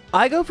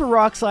 I go for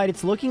Rock Slide.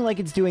 It's looking like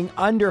it's doing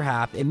under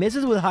half. It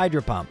misses with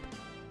Hydro Pump.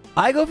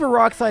 I go for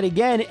Rock Slide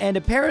again, and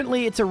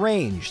apparently it's a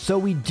range, so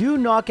we do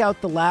knock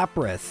out the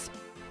Lapras.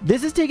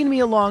 This has taken me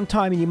a long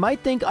time, and you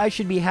might think I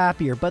should be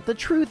happier, but the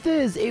truth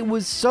is, it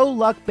was so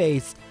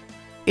luck-based.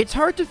 It's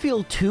hard to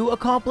feel too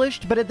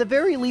accomplished, but at the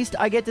very least,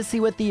 I get to see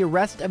what the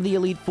rest of the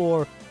Elite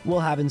Four will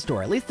have in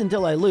store, at least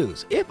until I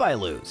lose, if I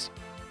lose.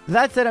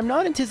 That said, I'm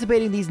not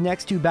anticipating these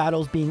next two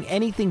battles being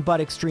anything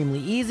but extremely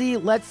easy.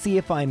 Let's see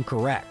if I'm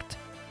correct.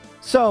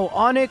 So,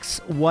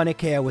 Onix, 1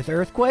 KO with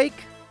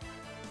Earthquake.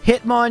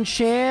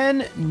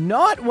 Hitmonchan,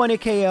 not 1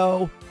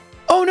 KO.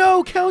 Oh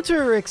no,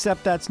 counter!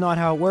 Except that's not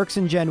how it works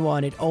in Gen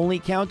 1. It only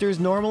counters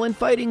normal and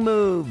fighting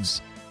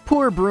moves.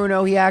 Poor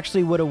Bruno, he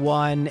actually would have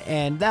won,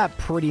 and that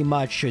pretty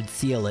much should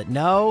seal it.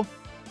 No,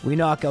 we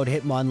knock out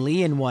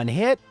Hitmonlee in one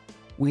hit.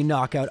 We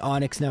knock out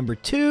Onix number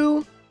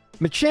 2.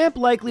 Machamp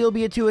likely will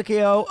be a 2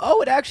 KO.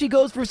 Oh, it actually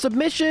goes for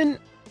submission.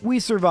 We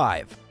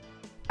survive.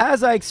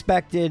 As I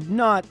expected,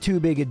 not too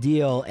big a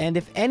deal, and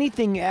if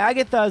anything,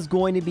 Agatha is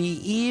going to be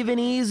even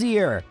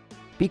easier,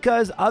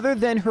 because other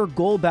than her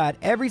Golbat,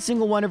 every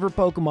single one of her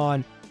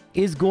Pokemon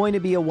is going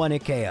to be a 1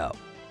 KO.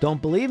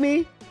 Don't believe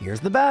me? Here's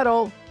the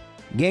battle.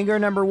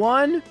 Gengar number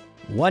 1,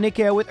 1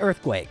 KO with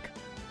Earthquake.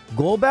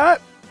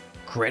 Golbat,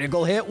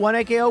 critical hit,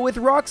 1 KO with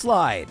Rock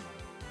Slide.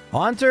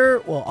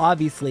 Haunter, well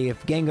obviously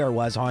if Gengar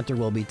was, Haunter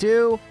will be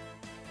too.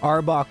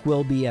 Arbok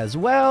will be as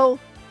well.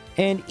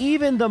 And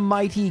even the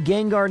mighty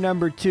Gengar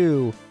number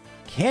 2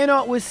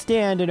 cannot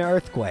withstand an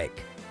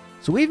Earthquake.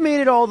 So we've made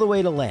it all the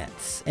way to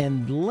Lance.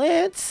 And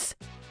Lance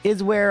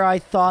is where I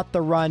thought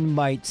the run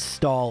might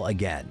stall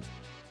again.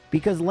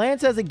 Because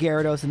Lance has a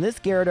Gyarados, and this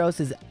Gyarados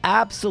is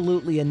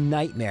absolutely a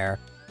nightmare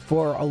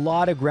for a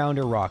lot of ground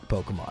or rock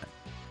Pokemon.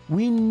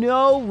 We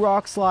know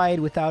Rock Slide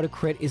without a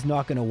crit is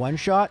not going to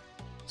one-shot,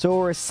 so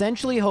we're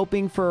essentially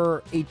hoping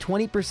for a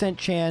 20%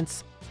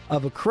 chance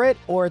of a crit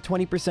or a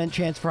 20%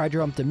 chance for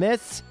Hydro Pump to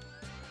miss.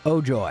 Oh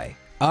joy.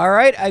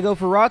 Alright, I go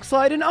for Rock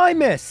Slide and I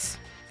miss!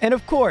 And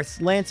of course,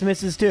 Lance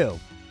misses too.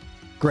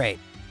 Great.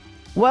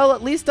 Well,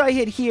 at least I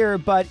hit here,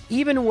 but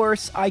even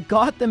worse, I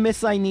got the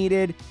miss I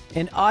needed,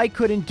 and I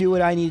couldn't do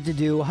what I needed to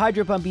do.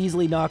 Hydro Pump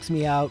easily knocks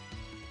me out.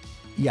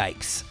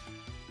 Yikes.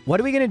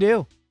 What are we going to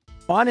do?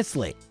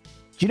 Honestly,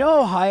 do you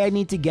know how high I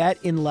need to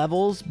get in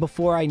levels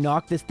before I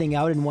knock this thing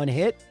out in one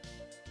hit?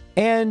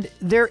 And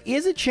there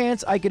is a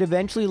chance I could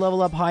eventually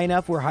level up high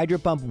enough where Hydro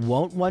Pump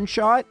won't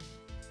one-shot.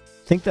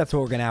 I think that's what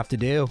we're going to have to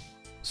do.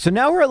 So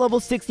now we're at level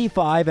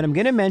 65, and I'm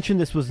going to mention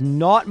this was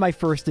not my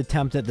first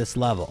attempt at this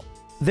level.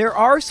 There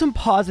are some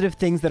positive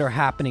things that are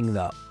happening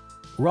though.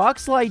 Rock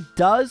Slide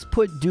does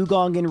put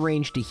Dugong in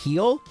range to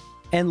heal,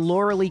 and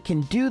Lorelee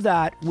can do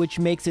that, which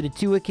makes it a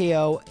 2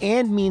 KO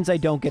and means I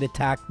don't get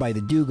attacked by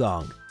the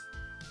Dugong.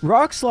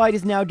 Rock Slide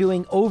is now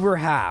doing over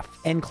half,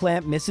 and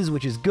Clamp misses,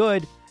 which is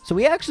good, so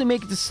we actually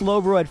make it to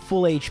Slowbro at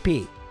full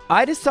HP.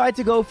 I decide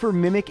to go for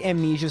Mimic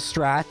Amnesia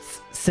strats,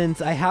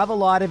 since I have a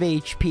lot of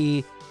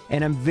HP,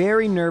 and I'm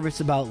very nervous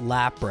about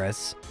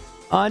Lapras.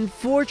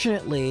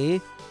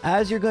 Unfortunately,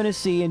 as you're going to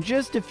see in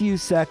just a few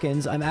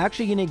seconds, I'm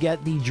actually going to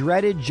get the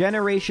dreaded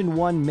Generation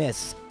 1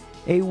 miss.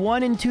 A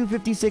 1 in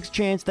 256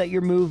 chance that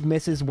your move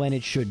misses when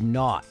it should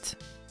not.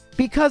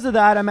 Because of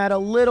that, I'm at a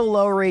little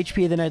lower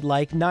HP than I'd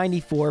like,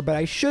 94, but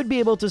I should be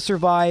able to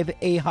survive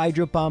a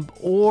Hydro Pump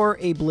or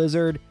a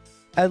Blizzard,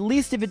 at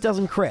least if it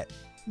doesn't crit.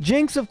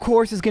 Jinx, of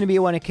course, is going to be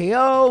a 1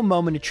 KO.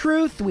 Moment of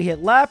truth, we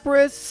hit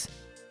Lapras.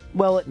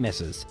 Well, it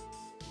misses.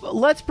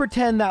 Let's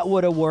pretend that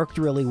would have worked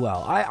really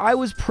well. I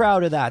was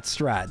proud of that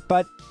strat,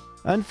 but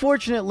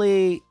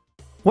unfortunately...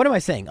 What am I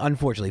saying?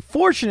 Unfortunately.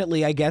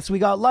 Fortunately, I guess we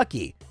got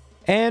lucky.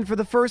 And for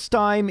the first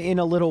time in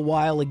a little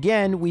while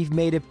again, we've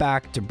made it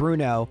back to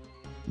Bruno.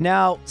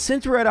 Now,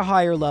 since we're at a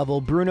higher level,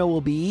 Bruno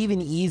will be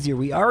even easier.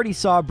 We already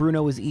saw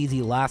Bruno was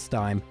easy last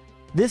time.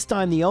 This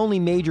time, the only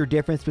major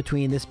difference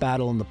between this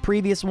battle and the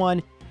previous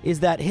one is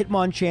that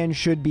Hitmonchan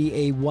should be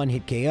a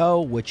one-hit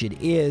KO, which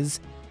it is.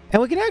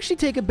 And we can actually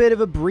take a bit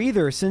of a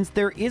breather since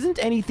there isn't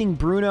anything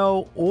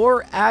Bruno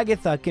or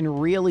Agatha can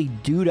really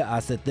do to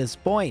us at this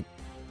point.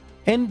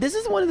 And this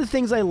is one of the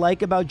things I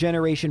like about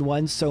Generation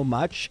 1 so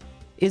much,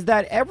 is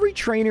that every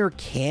trainer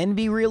can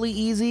be really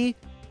easy,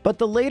 but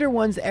the later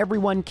ones,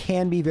 everyone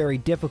can be very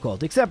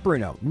difficult, except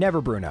Bruno. Never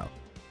Bruno.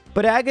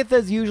 But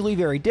Agatha's usually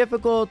very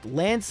difficult,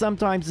 Lance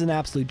sometimes is an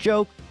absolute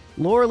joke,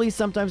 Lorelei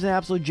sometimes an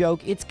absolute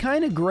joke. It's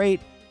kind of great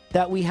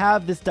that we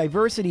have this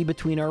diversity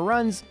between our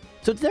runs,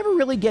 so it's never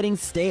really getting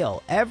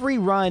stale. Every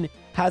run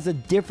has a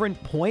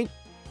different point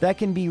that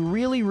can be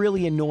really,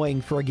 really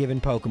annoying for a given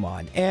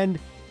Pokemon. And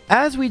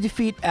as we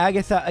defeat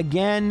Agatha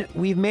again,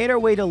 we've made our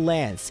way to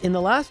Lance. In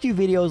the last few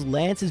videos,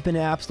 Lance has been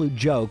an absolute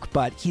joke,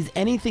 but he's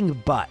anything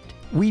but.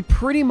 We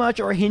pretty much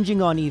are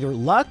hinging on either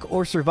luck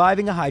or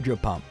surviving a Hydro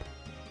Pump.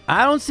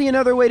 I don't see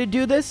another way to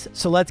do this,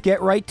 so let's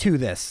get right to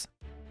this.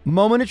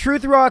 Moment of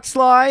Truth Rock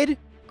Slide,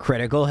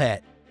 critical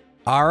hit.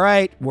 All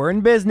right, we're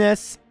in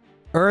business.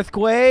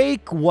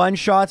 Earthquake,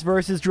 one-shots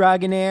versus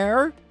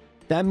Dragonair.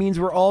 That means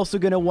we're also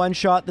going to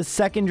one-shot the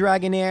second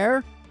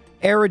Dragonair.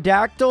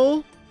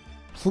 Aerodactyl,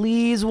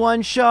 please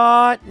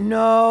one-shot.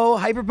 No,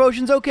 Hyper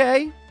Potion's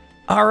okay.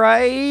 All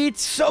right,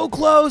 so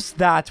close.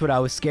 That's what I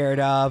was scared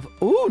of.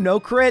 Ooh, no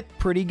crit,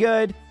 pretty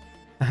good.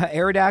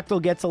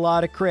 Aerodactyl gets a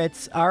lot of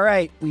crits. All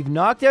right, we've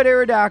knocked out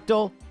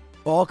Aerodactyl.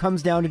 All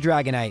comes down to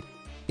Dragonite.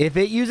 If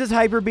it uses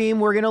Hyper Beam,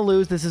 we're going to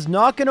lose. This is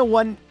not going to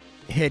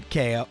one-hit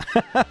KO.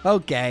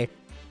 Okay.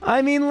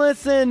 I mean,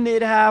 listen,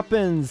 it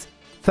happens.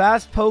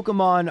 Fast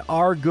Pokemon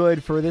are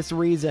good for this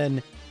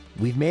reason.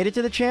 We've made it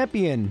to the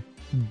champion.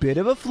 Bit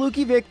of a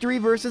fluky victory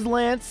versus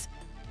Lance.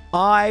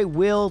 I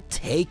will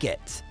take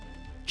it.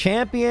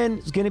 Champion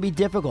is going to be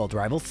difficult.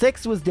 Rival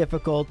 6 was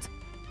difficult,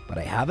 but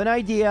I have an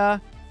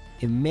idea.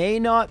 It may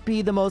not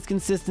be the most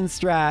consistent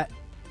strat,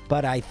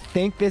 but I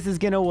think this is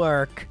going to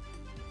work.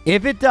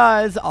 If it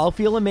does, I'll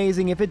feel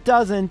amazing. If it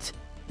doesn't,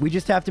 we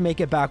just have to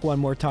make it back one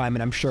more time,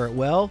 and I'm sure it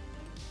will.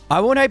 I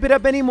won't hype it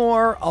up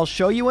anymore. I'll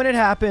show you when it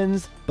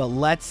happens, but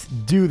let's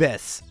do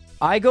this.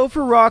 I go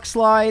for Rock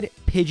Slide.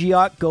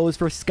 Pidgeot goes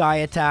for Sky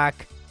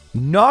Attack.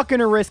 Not going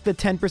to risk the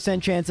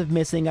 10% chance of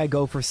missing. I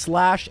go for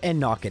Slash and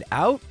knock it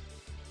out.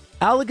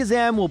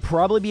 Alakazam will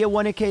probably be a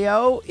 1-hit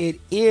KO. It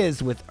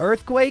is with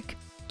Earthquake.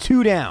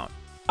 2 down.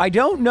 I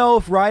don't know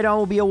if Rhydon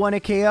will be a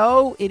 1-hit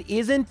KO. It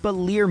isn't, but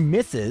Leer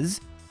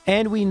misses,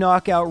 and we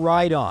knock out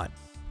Rhydon.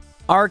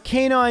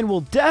 Arcanine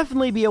will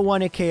definitely be a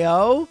 1-hit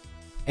KO.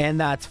 And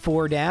that's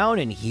 4 down,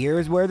 and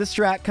here's where the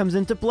strat comes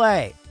into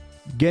play.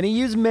 Gonna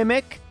use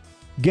Mimic.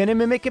 Gonna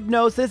Mimic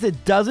Hypnosis.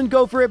 It doesn't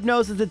go for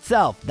Hypnosis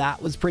itself.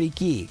 That was pretty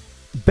key.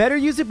 Better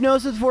use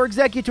Hypnosis before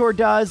Executor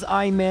does.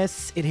 I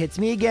miss. It hits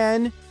me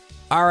again.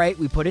 All right,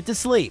 we put it to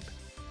sleep.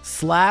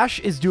 Slash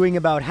is doing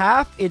about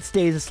half. It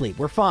stays asleep.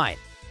 We're fine.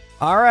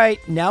 All right,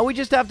 now we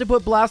just have to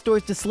put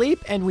Blastoise to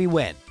sleep, and we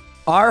win.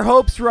 Our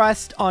hopes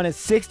rest on a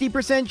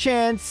 60%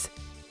 chance.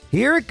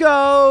 Here it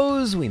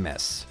goes. We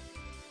miss.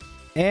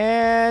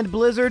 And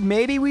Blizzard,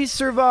 maybe we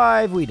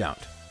survive. We don't.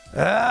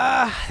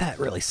 That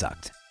really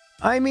sucked.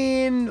 I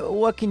mean,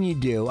 what can you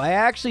do? I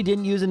actually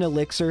didn't use an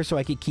elixir so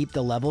I could keep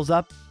the levels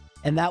up,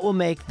 and that will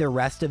make the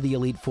rest of the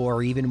Elite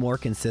Four even more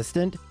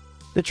consistent.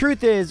 The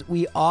truth is,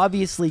 we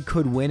obviously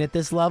could win at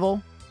this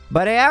level,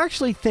 but I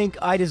actually think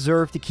I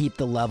deserve to keep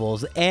the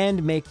levels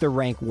and make the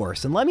rank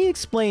worse, and let me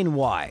explain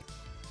why.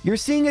 You're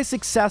seeing a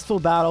successful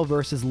battle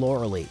versus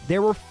Lorelei.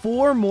 There were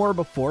 4 more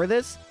before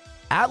this,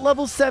 at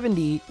level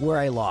 70, where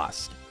I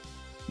lost.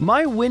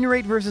 My win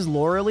rate versus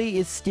Lorelei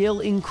is still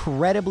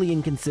incredibly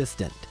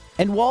inconsistent.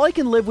 And while I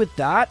can live with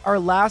that, our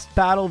last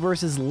battle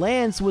versus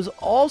Lance was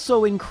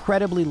also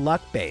incredibly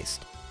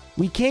luck-based.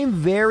 We came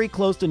very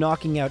close to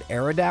knocking out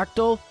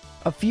Aerodactyl.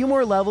 A few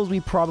more levels we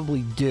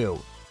probably do.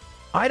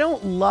 I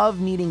don't love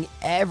needing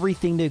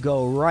everything to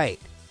go right,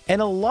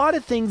 and a lot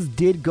of things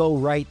did go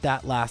right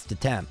that last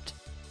attempt.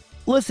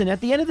 Listen,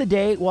 at the end of the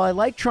day, while I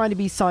like trying to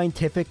be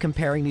scientific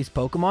comparing these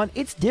Pokemon,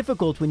 it's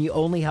difficult when you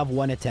only have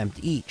 1 attempt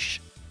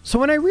each. So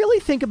when I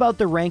really think about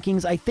the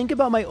rankings, I think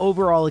about my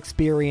overall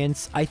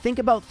experience, I think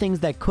about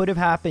things that could have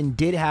happened,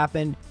 did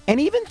happen, and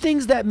even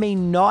things that may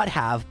not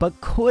have, but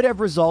could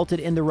have resulted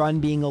in the run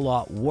being a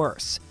lot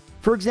worse.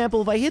 For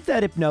example, if I hit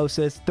that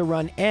Hypnosis, the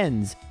run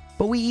ends,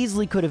 but we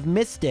easily could have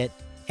missed it,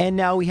 and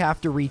now we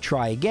have to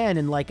retry again,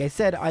 and like I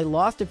said, I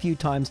lost a few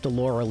times to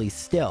Lorelei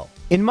still.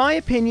 In my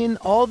opinion,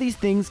 all these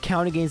things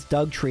count against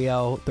Doug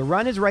Trieyo. The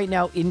run is right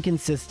now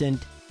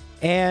inconsistent,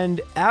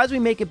 and as we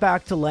make it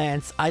back to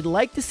Lance, I'd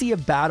like to see a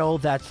battle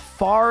that's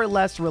far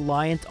less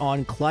reliant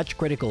on clutch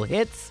critical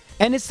hits,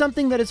 and is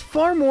something that is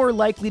far more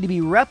likely to be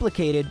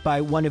replicated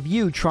by one of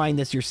you trying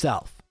this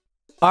yourself.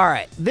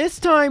 Alright, this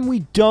time we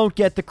don't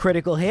get the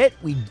critical hit,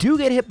 we do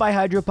get hit by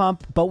Hydro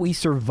Pump, but we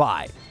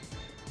survive.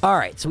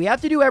 Alright, so we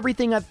have to do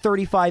everything at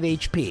 35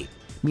 HP,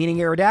 meaning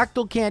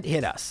Aerodactyl can't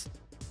hit us.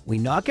 We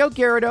knock out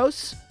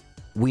Gyarados,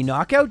 we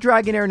knock out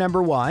Dragonair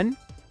number 1,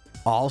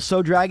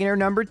 also Dragonair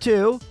number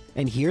 2,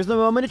 and here's the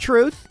moment of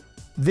truth.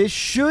 This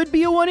should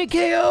be a 1-hit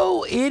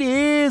KO, it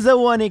is a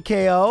 1-hit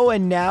KO,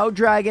 and now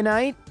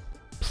Dragonite,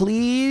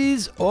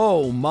 please,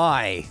 oh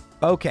my.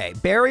 Okay,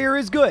 Barrier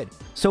is good,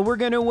 so we're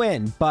gonna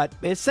win, but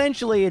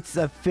essentially it's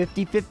a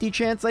 50-50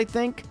 chance, I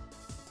think.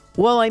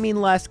 Well, I mean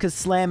less, because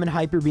Slam and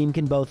Hyper Beam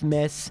can both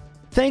miss.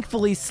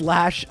 Thankfully,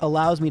 Slash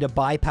allows me to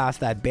bypass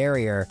that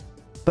barrier.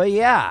 But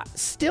yeah,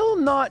 still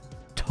not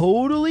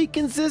totally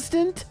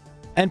consistent.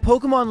 And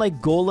Pokemon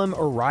like Golem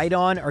or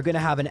Rhydon are going to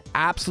have an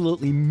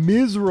absolutely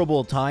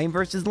miserable time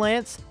versus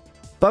Lance.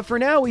 But for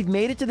now, we've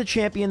made it to the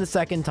champion the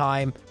second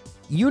time.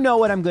 You know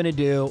what I'm going to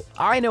do.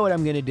 I know what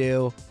I'm going to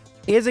do.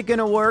 Is it going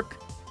to work?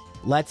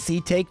 Let's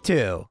see take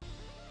two.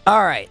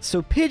 All right,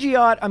 so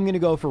Pidgeot, I'm going to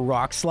go for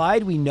Rock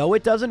Slide. We know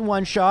it doesn't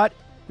one-shot.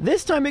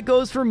 This time it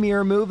goes for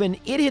Mirror Move, and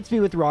it hits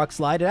me with Rock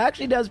Slide. It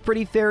actually does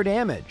pretty fair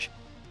damage.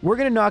 We're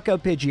going to knock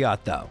out Pidgeot,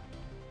 though.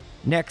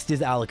 Next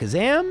is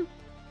Alakazam.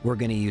 We're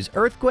going to use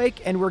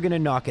Earthquake, and we're going to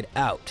knock it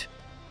out.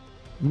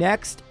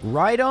 Next,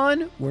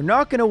 Rhydon. We're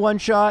not going to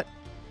one-shot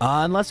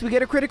unless we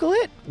get a critical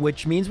hit,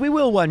 which means we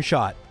will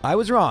one-shot. I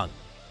was wrong.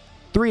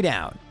 3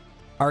 down.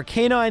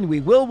 Arcanine,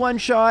 we will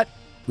one-shot.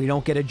 We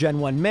don't get a Gen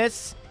 1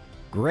 miss.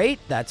 Great,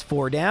 that's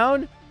 4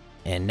 down.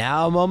 And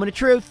now Moment of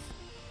Truth.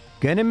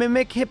 Gonna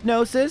mimic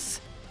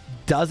Hypnosis.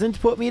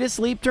 Doesn't put me to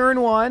sleep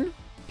turn 1.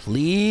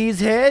 Please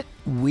hit.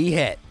 We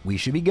hit. We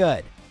should be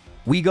good.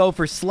 We go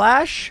for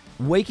Slash.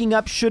 Waking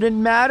up shouldn't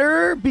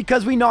matter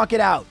because we knock it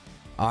out.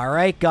 All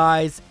right,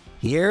 guys.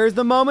 Here's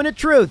the Moment of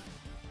Truth.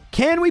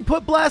 Can we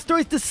put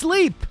Blastoise to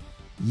sleep?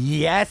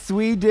 Yes,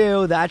 we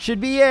do. That should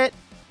be it.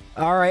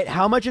 All right,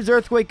 how much is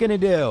Earthquake gonna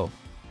do?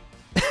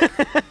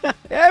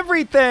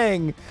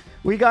 Everything.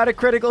 We got a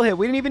critical hit.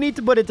 We didn't even need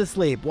to put it to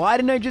sleep. Why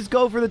didn't I just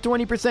go for the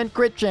 20%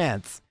 crit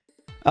chance?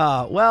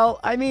 Well,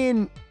 I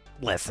mean,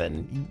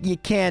 listen, you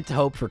can't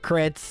hope for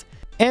crits.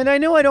 And I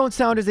know I don't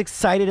sound as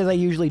excited as I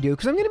usually do,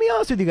 because I'm going to be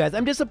honest with you guys.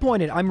 I'm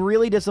disappointed. I'm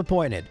really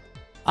disappointed.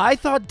 I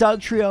thought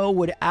Dugtrio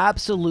would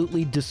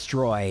absolutely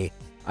destroy.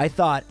 I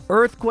thought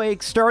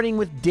Earthquake, starting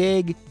with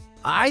Dig,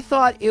 I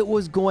thought it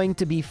was going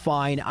to be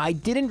fine. I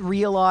didn't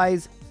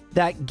realize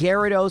that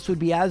Gyarados would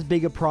be as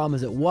big a problem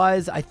as it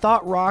was. I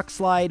thought Rock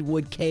Slide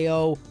would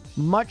KO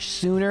much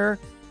sooner.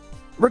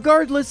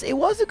 Regardless, it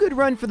was a good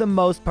run for the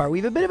most part. We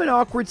have a bit of an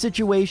awkward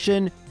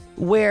situation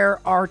where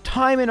our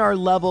time and our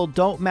level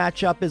don't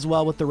match up as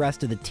well with the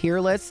rest of the tier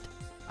list.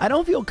 I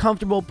don't feel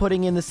comfortable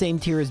putting in the same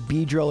tier as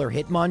Beedrill or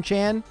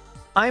Hitmonchan.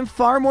 I'm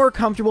far more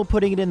comfortable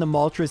putting it in the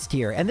Moltres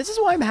tier, and this is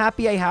why I'm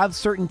happy I have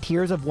certain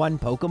tiers of one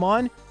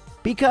Pokemon,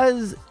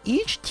 because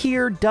each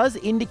tier does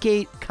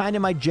indicate kind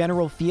of my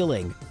general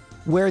feeling,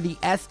 where the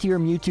S tier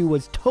Mewtwo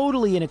was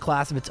totally in a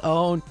class of its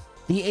own,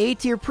 the A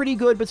tier pretty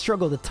good but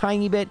struggled a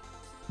tiny bit,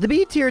 the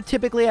B tier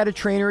typically had a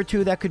trainer or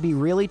two that could be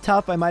really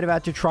tough. I might have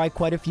had to try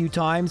quite a few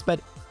times,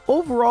 but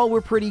overall we're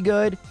pretty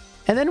good.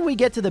 And then when we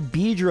get to the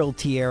Beedrill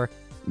tier,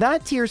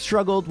 that tier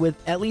struggled with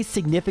at least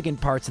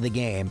significant parts of the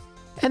game.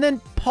 And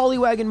then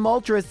Poliwag and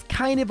Moltres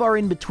kind of are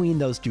in between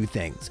those two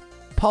things.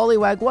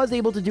 Poliwag was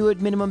able to do it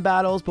minimum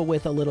battles, but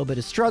with a little bit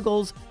of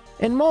struggles.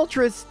 And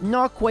Moltres,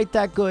 not quite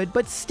that good,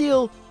 but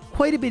still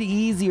quite a bit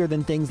easier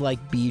than things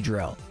like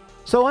Beedrill.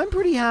 So I'm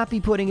pretty happy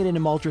putting it in a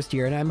Moltres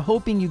tier, and I'm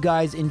hoping you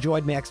guys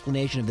enjoyed my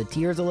explanation of the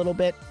tiers a little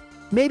bit.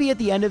 Maybe at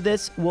the end of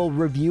this, we'll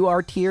review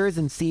our tiers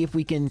and see if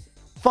we can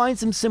find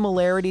some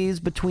similarities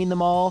between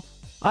them all.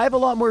 I have a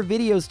lot more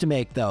videos to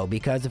make, though,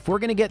 because if we're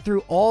going to get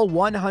through all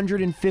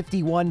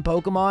 151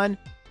 Pokemon,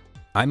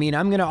 I mean,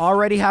 I'm going to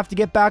already have to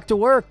get back to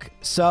work.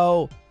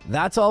 So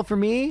that's all for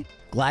me.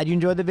 Glad you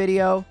enjoyed the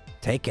video.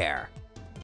 Take care.